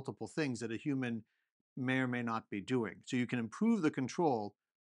against multiple things that a human may or may not be doing. So you can improve the control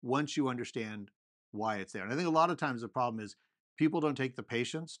once you understand why it's there. And I think a lot of times the problem is people don't take the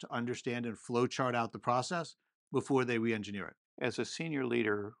patience to understand and flow chart out the process before they re-engineer it. As a senior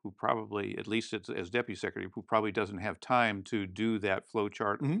leader who probably, at least as deputy secretary, who probably doesn't have time to do that flow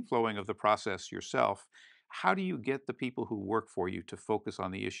chart Mhm. flowing of the process yourself, how do you get the people who work for you to focus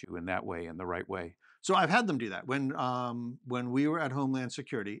on the issue in that way, in the right way? So I've had them do that when we were at Homeland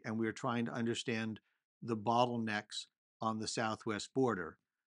Security and we were trying to understand the bottlenecks on the southwest border.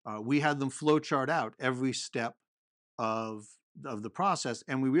 We had them flowchart out every step of the process,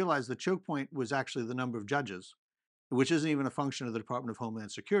 and we realized the choke point was actually the number of judges, which isn't even a function of the Department of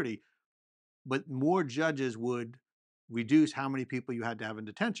Homeland Security. But more judges would reduce how many people you had to have in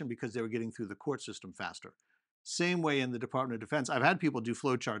detention because they were getting through the court system faster. Same way in the Department of Defense. I've had people do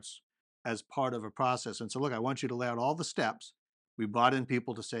flowcharts as part of a process. And so, look, I want you to lay out all the steps. We brought in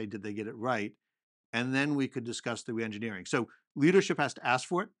people to say, did they get it right? And then we could discuss the reengineering. So leadership has to ask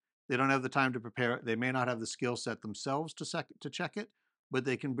for it. They don't have the time to prepare it. They may not have the skill set themselves to check it, but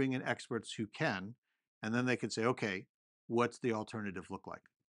they can bring in experts who can, and then they can say, okay, what's the alternative look like?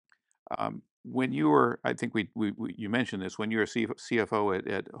 When you were, I think you mentioned this, when you were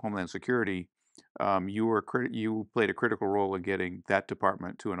CFO at Homeland Security, you played a critical role in getting that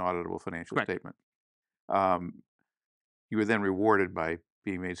department to an auditable financial Correct. statement. Um, you were then rewarded by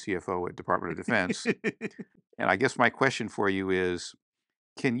being made CFO at Department of Defense. And I guess my question for you is,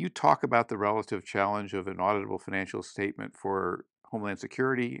 can you talk about the relative challenge of an auditable financial statement for Homeland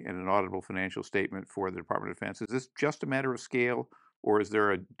Security and an auditable financial statement for the Department of Defense? Is this just a matter of scale, or is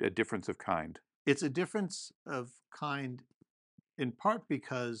there a difference of kind? It's a difference of kind in part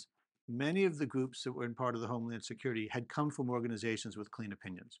because many of the groups that were in part of the Homeland Security had come from organizations with clean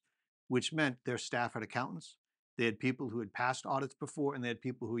opinions, which meant their staff had accountants, they had people who had passed audits before, and they had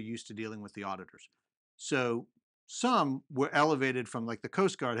people who were used to dealing with the auditors. So some were elevated from, like the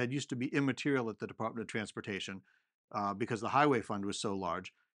Coast Guard had used to be immaterial at the Department of Transportation because the highway fund was so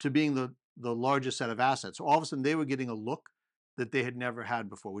large, to being the largest set of assets. So all of a sudden they were getting a look that they had never had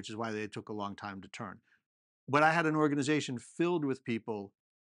before, which is why they took a long time to turn. But I had an organization filled with people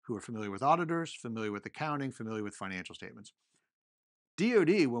who are familiar with auditors, familiar with accounting, familiar with financial statements.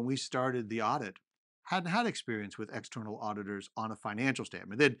 DoD, when we started the audit, hadn't had experience with external auditors on a financial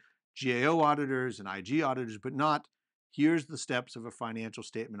statement. They had GAO auditors and IG auditors, but not here's the steps of a financial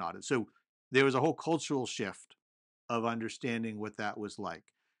statement audit. So there was a whole cultural shift of understanding what that was like.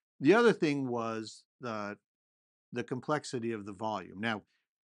 The other thing was the complexity of the volume. Now,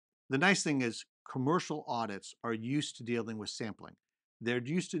 the nice thing is commercial audits are used to dealing with sampling. They're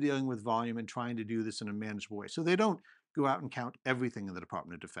used to dealing with volume and trying to do this in a manageable way. So they don't go out and count everything in the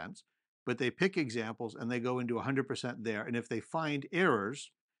Department of Defense, but they pick examples and they go into 100% there. And if they find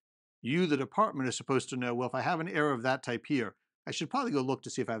errors, you, the department, is supposed to know, well, if I have an error of that type here, I should probably go look to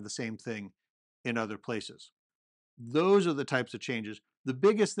see if I have the same thing in other places. Those are the types of changes. The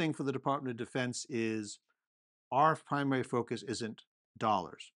biggest thing for the Department of Defense is our primary focus isn't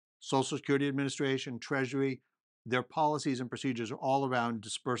dollars. Social Security Administration, Treasury, their policies and procedures are all around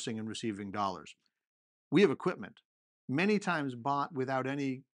dispersing and receiving dollars. We have equipment, many times bought without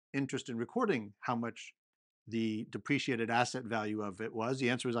any interest in recording how much the depreciated asset value of it was. The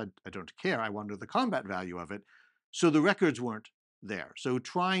answer is I don't care. I want the combat value of it. So the records weren't there. So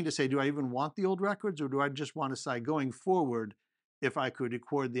trying to say, do I even want the old records or do I just want to say going forward, if I could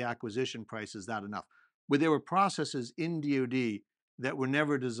record the acquisition price, is that enough? But there were processes in DoD that were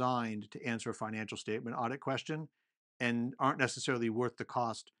never designed to answer a financial statement audit question and aren't necessarily worth the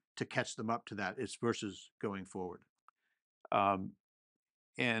cost to catch them up to that. It's versus going forward. Um,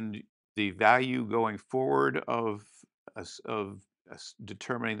 and the value going forward of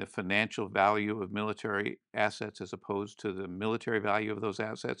determining the financial value of military assets as opposed to the military value of those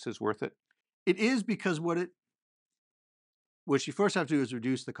assets is worth it? It is because what you first have to do is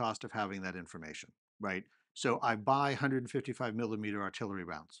reduce the cost of having that information, right? So I buy 155 millimeter artillery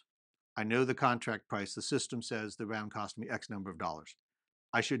rounds. I know the contract price. The system says the round cost me X number of dollars.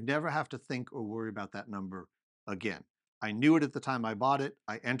 I should never have to think or worry about that number again. I knew it at the time I bought it.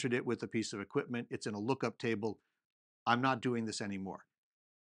 I entered it with a piece of equipment. It's in a lookup table. I'm not doing this anymore.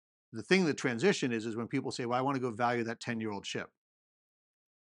 The thing that transition is when people say, well, I want to go value that 10-year-old ship.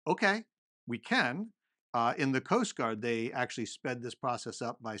 Okay, we can. In the Coast Guard, they actually sped this process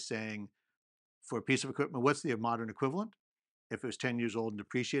up by saying, for a piece of equipment, what's the modern equivalent? If it was 10 years old and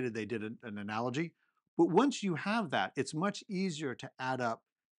depreciated, they did an analogy. But once you have that, it's much easier to add up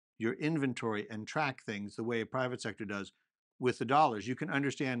your inventory and track things the way a private sector does with the dollars. You can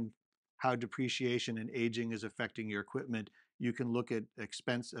understand how depreciation and aging is affecting your equipment. You can look at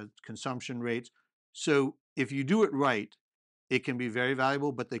expense consumption rates. So if you do it right, it can be very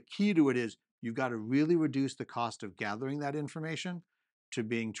valuable. But the key to it is you've got to really reduce the cost of gathering that information to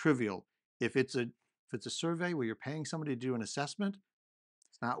being trivial. If it's a survey where you're paying somebody to do an assessment,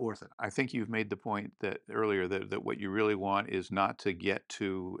 it's not worth it. I think you've made the point that earlier that what you really want is not to get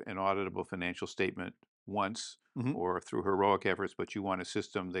to an auditable financial statement once Mhm. or through heroic efforts, but you want a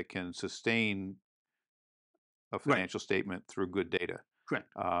system that can sustain a Right. financial statement through good data. Correct.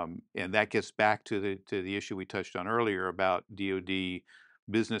 And that gets back to the issue we touched on earlier about DoD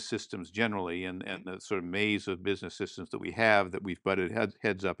business systems generally, and the sort of maze of business systems that we have that we've butted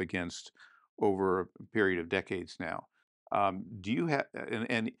heads up against over a period of decades now. Do you have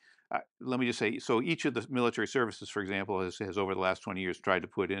and let me just say, so each of the military services, for example, has over the last 20 years tried to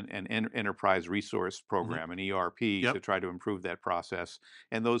put in an enterprise resource Mhm. program, an ERP, to Yep. try to improve that process.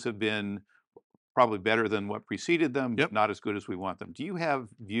 And those have been probably better than what preceded them, but Yep. not as good as we want them. Do you have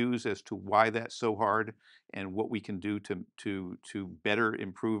views as to why that's so hard and what we can do to better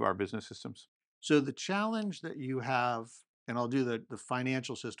improve our business systems? So the challenge that you have, and I'll do the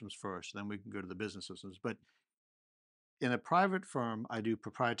financial systems first, then we can go to the business systems. But in a private firm, I do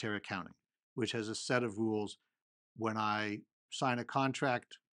proprietary accounting, which has a set of rules. When I sign a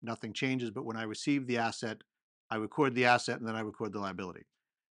contract, nothing changes, but when I receive the asset, I record the asset and then I record the liability.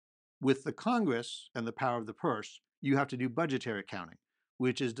 With the Congress and the power of the purse, you have to do budgetary accounting,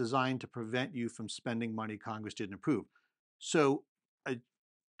 which is designed to prevent you from spending money Congress didn't approve. So a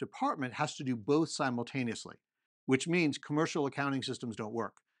department has to do both simultaneously, which means commercial accounting systems don't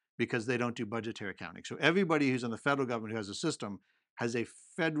work because they don't do budgetary accounting. So everybody who's in the federal government who has a system has a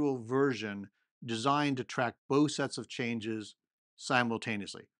federal version designed to track both sets of changes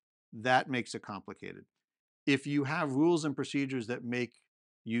simultaneously. That makes it complicated. If you have rules and procedures that make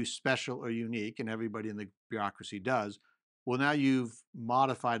you special or unique, and everybody in the bureaucracy does, well, now you've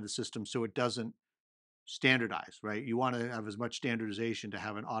modified the system so it doesn't standardize, right? You want to have as much standardization to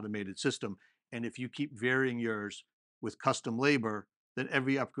have an automated system. And if you keep varying yours with custom labor, then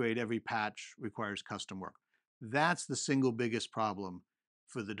every upgrade, every patch requires custom work. That's the single biggest problem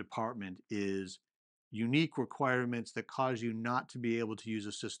for the department is unique requirements that cause you not to be able to use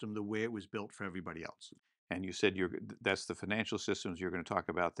a system the way it was built for everybody else. And you said that's the financial systems. You're going to talk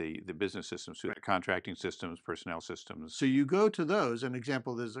about the business systems, so Right. the contracting systems, personnel So systems. you go to those, an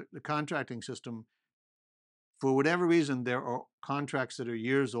example, there's the contracting system. For whatever reason, there are contracts that are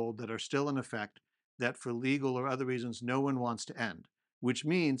years old that are still in effect that for legal or other reasons, no one wants to end, which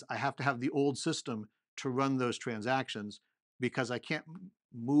means I have to have the old system to run those transactions because I can't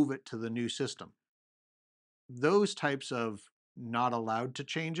move it to the new system. Those types of not allowed to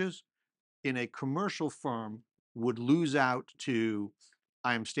changes in a commercial firm would lose out to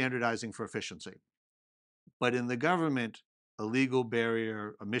I am standardizing for efficiency. But in the government, a legal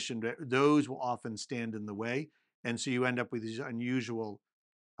barrier, a mission, those will often stand in the way. And so you end up with these unusual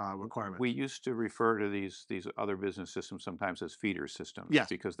We requirements. used to refer to these other business systems sometimes as feeder systems Yes,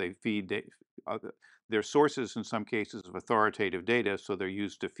 because they they're sources in some cases of authoritative data, so they're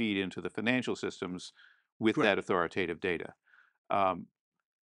used to feed into the financial systems with that correct. authoritative data. Um,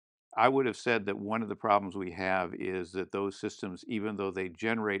 I would have said that one of the problems we have is that those systems, even though they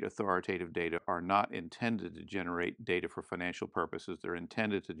generate authoritative data, are not intended to generate data for financial purposes. They're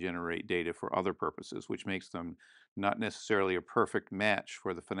intended to generate data for other purposes, which makes them not necessarily a perfect match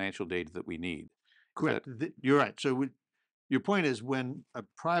for the financial data that we need. Is that Correct. You're right. So your point is when a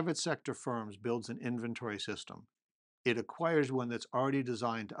private sector firm builds an inventory system, it acquires one that's already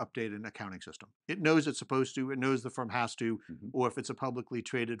designed to update an accounting system. It knows it's supposed to, it knows the firm has to, Mhm. or if it's a publicly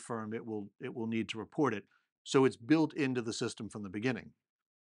traded firm, it will need to report it. So it's built into the system from the beginning.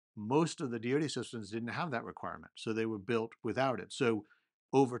 Most of the DoD systems didn't have that requirement, so they were built without it. So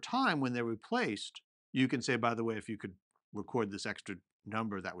over time, when they're replaced, you can say, by the way, if you could record this extra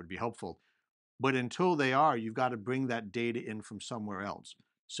number, that would be helpful. But until they are, you've got to bring that data in from somewhere else.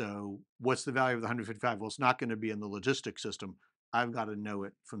 So what's the value of the 155? Well, it's not going to be in the logistics system. I've got to know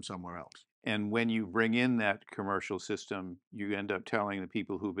it from somewhere else. And when you bring in that commercial system, you end up telling the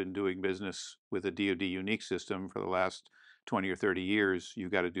people who've been doing business with a DoD unique system for the last 20 or 30 years,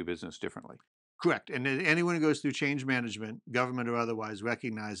 you've got to do business differently. Correct. And anyone who goes through change management, government or otherwise,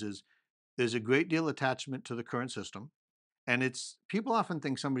 recognizes there's a great deal of attachment to the current system. And it's people often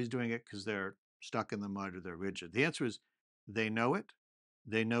think somebody's doing it because they're stuck in the mud or they're rigid. The answer is they know it,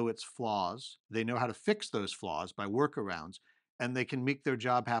 they know its flaws, they know how to fix those flaws by workarounds, and they can make their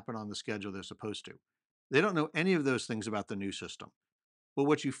job happen on the schedule they're supposed to. They don't know any of those things about the new system. But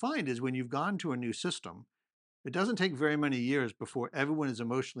what you find is when you've gone to a new system, it doesn't take very many years before everyone is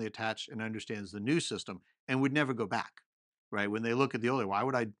emotionally attached and understands the new system and would never go back. Right? When they look at the older, why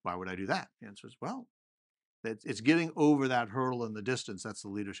would I do that? The answer is, well, it's getting over that hurdle in the distance. That's the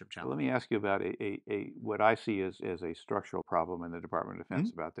leadership Well, let challenge. me ask you about a what I see as a structural problem in the Department of Mhm.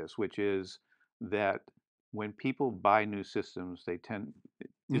 Defense about this, which is that when people buy new systems, they tend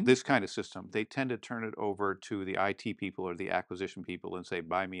Mhm. this kind of system, they tend to turn it over to the IT people or the acquisition people and say,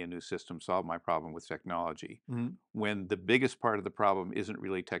 "Buy me a new system, solve my problem with technology." Mhm. When the biggest part of the problem isn't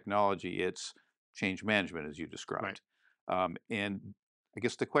really technology, it's change management, as you Right. described. And I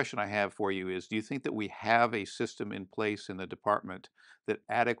guess the question I have for you is, do you think that we have a system in place in the department that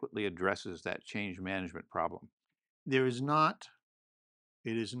adequately addresses that change management problem? There is not,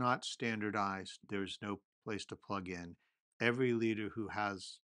 it is not standardized. There's no place to plug in. Every leader who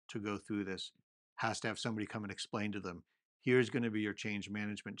has to go through this has to have somebody come and explain to them, here's going to be your change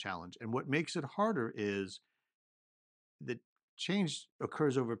management challenge. And what makes it harder is the change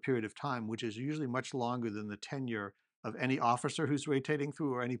occurs over a period of time, which is usually much longer than the tenure of any officer who's rotating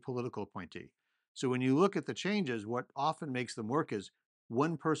through or any political appointee. So when you look at the changes, what often makes them work is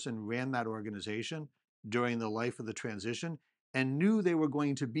one person ran that organization during the life of the transition and knew they were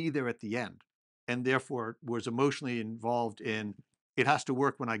going to be there at the end, and therefore was emotionally involved in it has to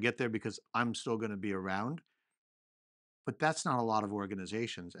work when I get there because I'm still going to be around. But that's not a lot of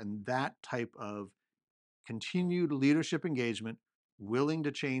organizations. And that type of continued leadership engagement, willing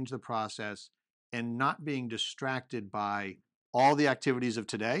to change the process, and not being distracted by all the activities of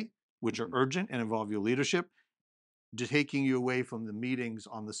today, which are Mhm. urgent and involve your leadership, taking you away from the meetings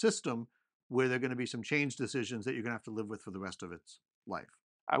on the system where there are going to be some change decisions that you're going to have to live with for the rest of its life.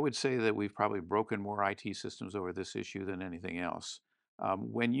 I would say that we've probably broken more IT systems over this issue than anything else.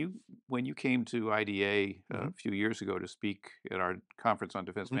 When you came to IDA Hmm. a few years ago to speak at our conference on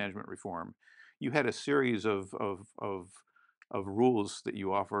defense Hmm. management reform, you had a series of rules that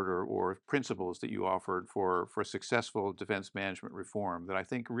you offered or principles that you offered for successful defense management reform that I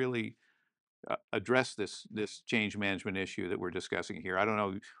think really address this change management issue that we're discussing here. I don't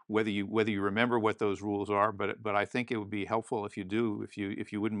know whether you remember what those rules are, but I think it would be helpful if you do, if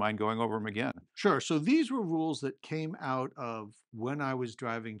you wouldn't mind going over them again. Sure. So these were rules that came out of when I was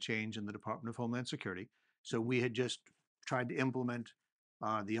driving change in the Department of Homeland Security. So we had just tried to implement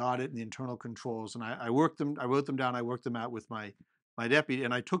the audit and the internal controls, and I worked them. I wrote them down. I worked them out with my deputy,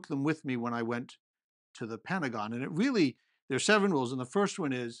 and I took them with me when I went to the Pentagon. And it really, there's 7 rules. And the first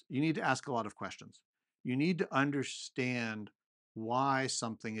one is you need to ask a lot of questions. You need to understand why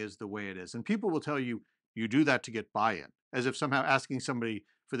something is the way it is. And people will tell you, you do that to get buy in, as if somehow asking somebody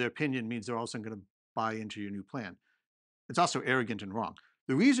for their opinion means they're also going to buy into your new plan. It's also arrogant and wrong.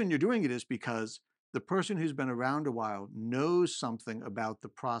 The reason you're doing it is because the person who's been around a while knows something about the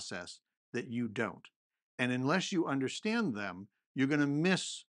process that you don't. And unless you understand them, you're going to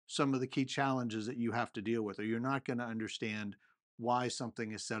miss some of the key challenges that you have to deal with, or you're not going to understand why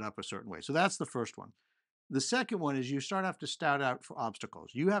something is set up a certain way. So that's the first one. The second one is you have to start out for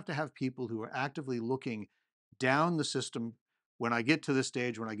obstacles. You have to have people who are actively looking down the system. When I get to this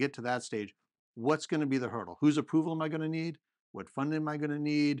stage, when I get to that stage, what's going to be the hurdle? Whose approval am I going to need? What funding am I going to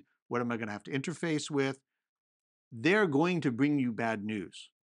need? What am I going to have to interface with? They're going to bring you bad news.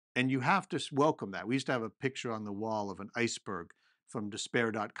 And you have to welcome that. We used to have a picture on the wall of an iceberg from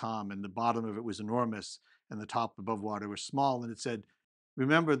despair.com, and the bottom of it was enormous, and the top above water was small. And it said,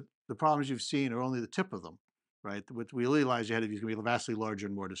 remember, the problems you've seen are only the tip of them, right? What really lies ahead of you is going to be vastly larger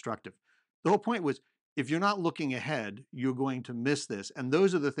and more destructive. The whole point was if you're not looking ahead, you're going to miss this. And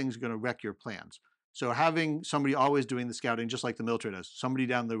those are the things that are going to wreck your plans. So having somebody always doing the scouting, just like the military does, somebody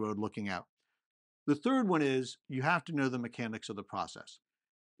down the road looking out. The third one is you have to know the mechanics of the process.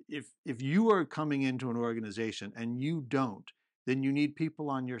 If you are coming into an organization and you don't, then you need people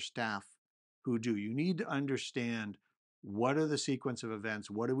on your staff who do. You need to understand what are the sequence of events,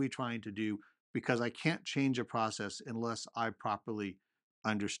 what are we trying to do, because I can't change a process unless I properly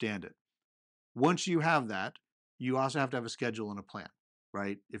understand it. Once you have that, you also have to have a schedule and a plan,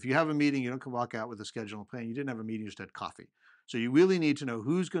 right? If you have a meeting, you don't can walk out with a schedule and a plan. You didn't have a meeting, you just had coffee. So you really need to know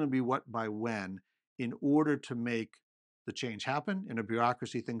who's going to be what by when in order to make the change happen. In a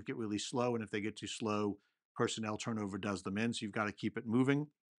bureaucracy, things get really slow. And if they get too slow, personnel turnover does them in. So you've got to keep it moving.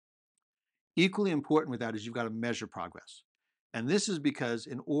 Equally important with that is you've got to measure progress. And this is because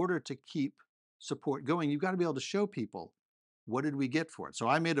in order to keep support going, you've got to be able to show people what did we get for it. So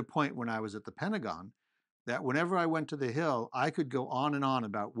I made a point when I was at the Pentagon that whenever I went to the Hill, I could go on and on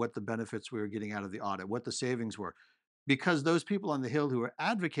about what the benefits we were getting out of the audit, what the savings were, because those people on the Hill who were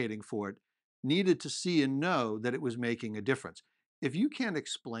advocating for it needed to see and know that it was making a difference. If you can't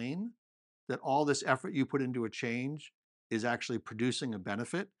explain that all this effort you put into a change is actually producing a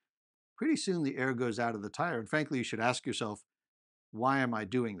benefit, pretty soon the air goes out of the tire. And frankly, you should ask yourself, why am I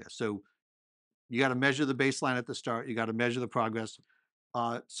doing this? So you got to measure the baseline at the start. You got to measure the progress.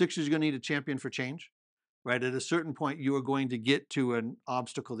 Sixers are going to need a champion for change, right? At a certain point, you are going to get to an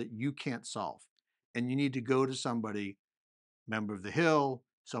obstacle that you can't solve. And you need to go to somebody, member of the Hill,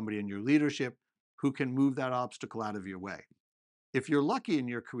 somebody in your leadership, who can move that obstacle out of your way. If you're lucky in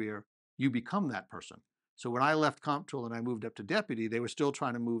your career, you become that person. So when I left comptroller and I moved up to deputy, they were still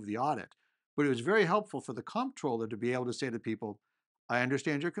trying to move the audit. But it was very helpful for the comptroller to be able to say to people, I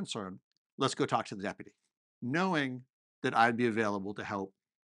understand your concern. Let's go talk to the deputy, knowing that I'd be available to help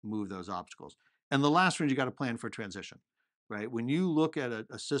move those obstacles. And the last one, you got to plan for transition, right? When you look at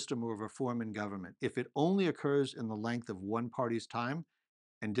a system or a reform in government, if it only occurs in the length of one party's time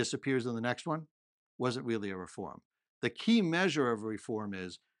and disappears in the next one, wasn't really a reform. The key measure of reform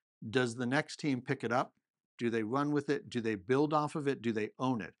is, does the next team pick it up Do they run with it? Do they build off of it? Do they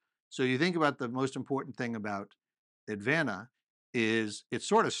own it? So you think about the most important thing about Advana is it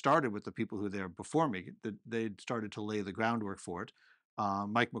sort of started with the people who were there before me. They started to lay the groundwork for it.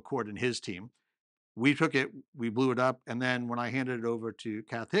 Mike McCord and his team. We took it, we blew it up, and then when I handed it over to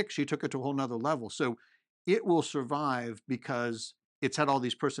Kath Hicks, she took it to a whole nother level. So it will survive because it's had all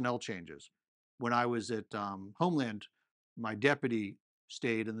these personnel changes. When I was at Homeland, my deputy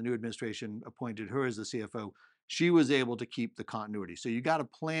stayed, and the new administration appointed her as the CFO. She was able to keep the continuity. So you got to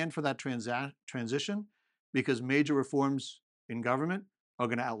plan for that transition because major reforms in government are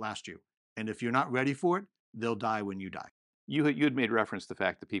going to outlast you. And if you're not ready for it, they'll die when you die. You had made reference to the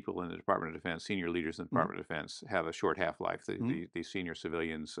fact that people in the Department of Defense, senior leaders in the Mhm. Department of Defense, have a short half-life. Mhm. The senior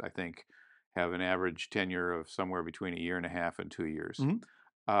civilians, I think, have an average tenure of somewhere between a year and a half and 2 years. Mhm.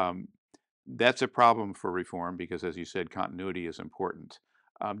 Um, that's a problem for reform because, as you said, continuity is important.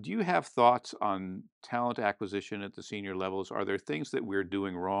 Do you have thoughts on talent acquisition at the senior levels? Are there things that we're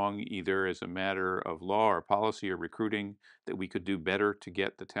doing wrong, either as a matter of law or policy or recruiting, that we could do better to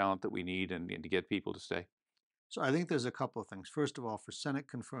get the talent that we need and to get people to stay? So I think there's a couple of things. First of all, for Senate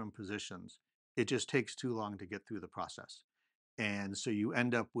confirmed positions, it just takes too long to get through the process. And so you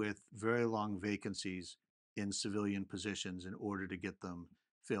end up with very long vacancies in civilian positions in order to get them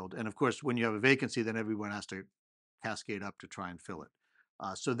filled. And of course, when you have a vacancy, then everyone has to cascade up to try and fill it.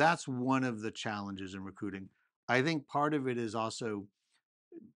 So that's one of the challenges in recruiting. I think part of it is also,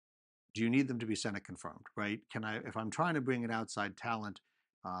 do you need them to be Senate confirmed, right? Can I, if I'm trying to bring an outside talent,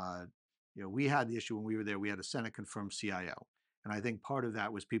 uh, we had the issue when we were there, we had a Senate confirmed CIO. And I think part of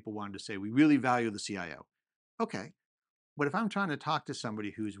that was people wanted to say, we really value the CIO. Okay. But if I'm trying to talk to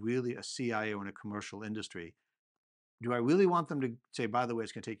somebody who's really a CIO in a commercial industry, do I really want them to say, by the way,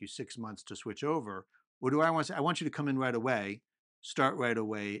 it's going to take you 6 months to switch over? Or do I want to say, I want you to come in right away, start right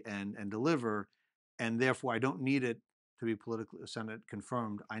away and deliver. And therefore, I don't need it to be politically Senate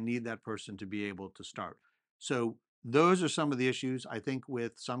confirmed. I need that person to be able to start. So those are some of the issues. I think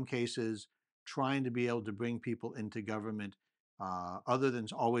with some cases, trying to be able to bring people into government, other than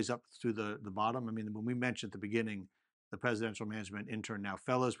always up through the bottom. I mean, when we mentioned at the beginning, the Presidential Management Intern Now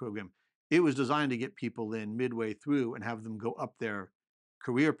Fellows Program, it was designed to get people in midway through and have them go up their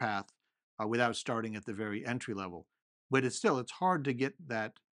career path without starting at the very entry level. But it's hard to get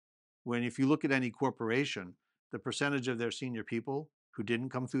that when, if you look at any corporation, the percentage of their senior people who didn't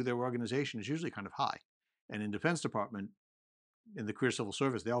come through their organization is usually kind of high. And in Defense Department, in the career civil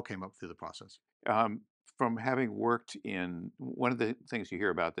service, they all came up through the process. Um, from having worked in, one of the things you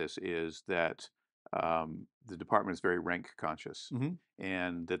hear about this is that the department is very rank conscious, Mhm.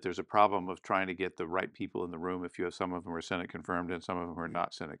 and that there's a problem of trying to get the right people in the room if you have some of them are Senate confirmed and some of them are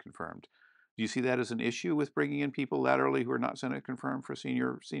not Senate confirmed. Do you see that as an issue with bringing in people laterally who are not Senate confirmed for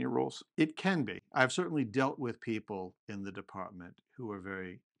senior roles? It can be. I've certainly dealt with people in the department who are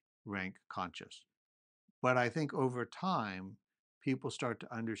very rank conscious. But I think over time, people start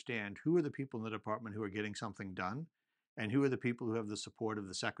to understand who are the people in the department who are getting something done and who are the people who have the support of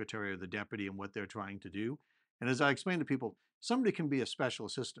the secretary or the deputy in what they're trying to do. And as I explain to people, somebody can be a special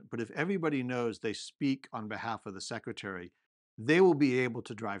assistant, but if everybody knows they speak on behalf of the secretary, they will be able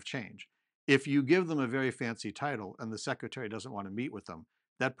to drive change. If you give them a very fancy title and the secretary doesn't want to meet with them,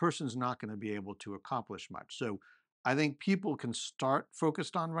 that person's not going to be able to accomplish much. So I think people can start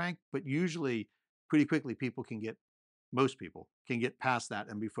focused on rank, but usually pretty quickly most people can get past that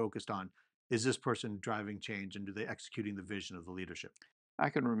and be focused on, is this person driving change and do they executing the vision of the leadership? I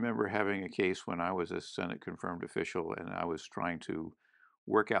can remember having a case when I was a Senate confirmed official and I was trying to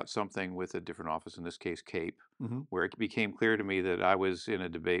work out something with a different office, in this case, CAPE, Hmm. where it became clear to me that I was in a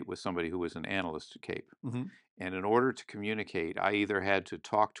debate with somebody who was an analyst at CAPE. Hmm. And in order to communicate, I either had to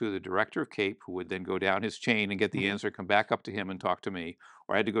talk to the director of CAPE, who would then go down his chain and get the Hmm. answer, come back up to him and talk to me,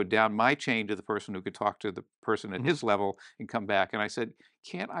 or I had to go down my chain to the person who could talk to the person at Hmm. his level and come back. And I said,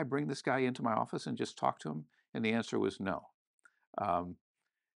 can't I bring this guy into my office and just talk to him? And the answer was no. Um,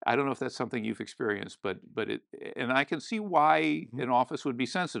 I don't know if that's something you've experienced, but it, and I can see why Hmm. an office would be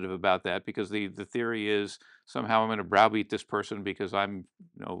sensitive about that, because the theory is somehow I'm going to browbeat this person because I'm,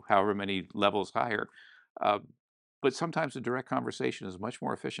 however many levels higher. Uh, but sometimes a direct conversation is much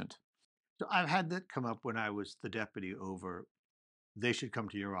more efficient. So I've had that come up when I was the deputy over, they should come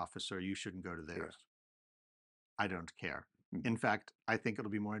to your office or you shouldn't go to Yeah. theirs. I don't care. Mhm. In fact, I think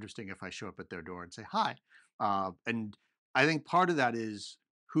it'll be more interesting if I show up at their door and say hi. And I think part of that is,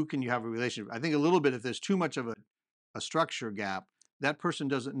 who can you have a relationship? I think a little bit, if there's too much of a structure gap, that person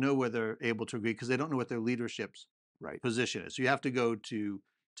doesn't know whether they're able to agree because they don't know what their leadership's Right. position is. So you have to go to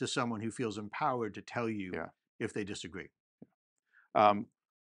someone who feels empowered to tell you Yeah. if they disagree. Um,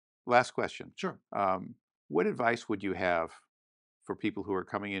 Last question. Sure. Um, What advice would you have for people who are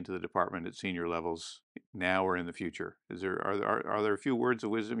coming into the department at senior levels now or in the future? Are there a few words of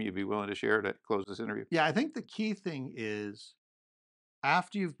wisdom you'd be willing to share to close this interview? Yeah, I think the key thing is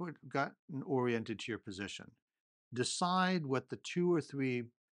after you've gotten oriented to your position, decide what the two or three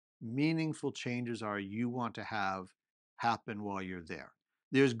meaningful changes are you want to have happen while you're there.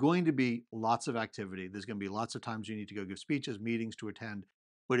 There's going to be lots of activity. There's going to be lots of times you need to go give speeches, meetings to attend.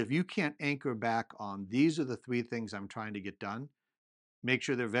 But if you can't anchor back on these are the three things I'm trying to get done, make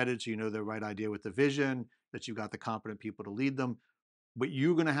sure they're vetted so you know the right idea with the vision, that you've got the competent people to lead them. But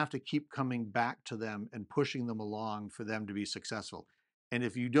you're going to have to keep coming back to them and pushing them along for them to be successful. And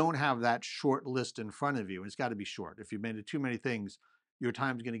if you don't have that short list in front of you, and it's got to be short, if you've made it too many things, your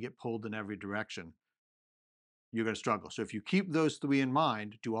time's going to get pulled in every direction. You're going to struggle. So if you keep those three in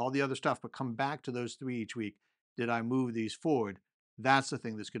mind, do all the other stuff, but come back to those three each week. Did I move these forward? That's the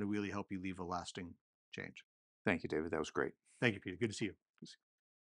thing that's going to really help you leave a lasting change. Thank you, David. That was great. Thank you, Peter. Good to see you.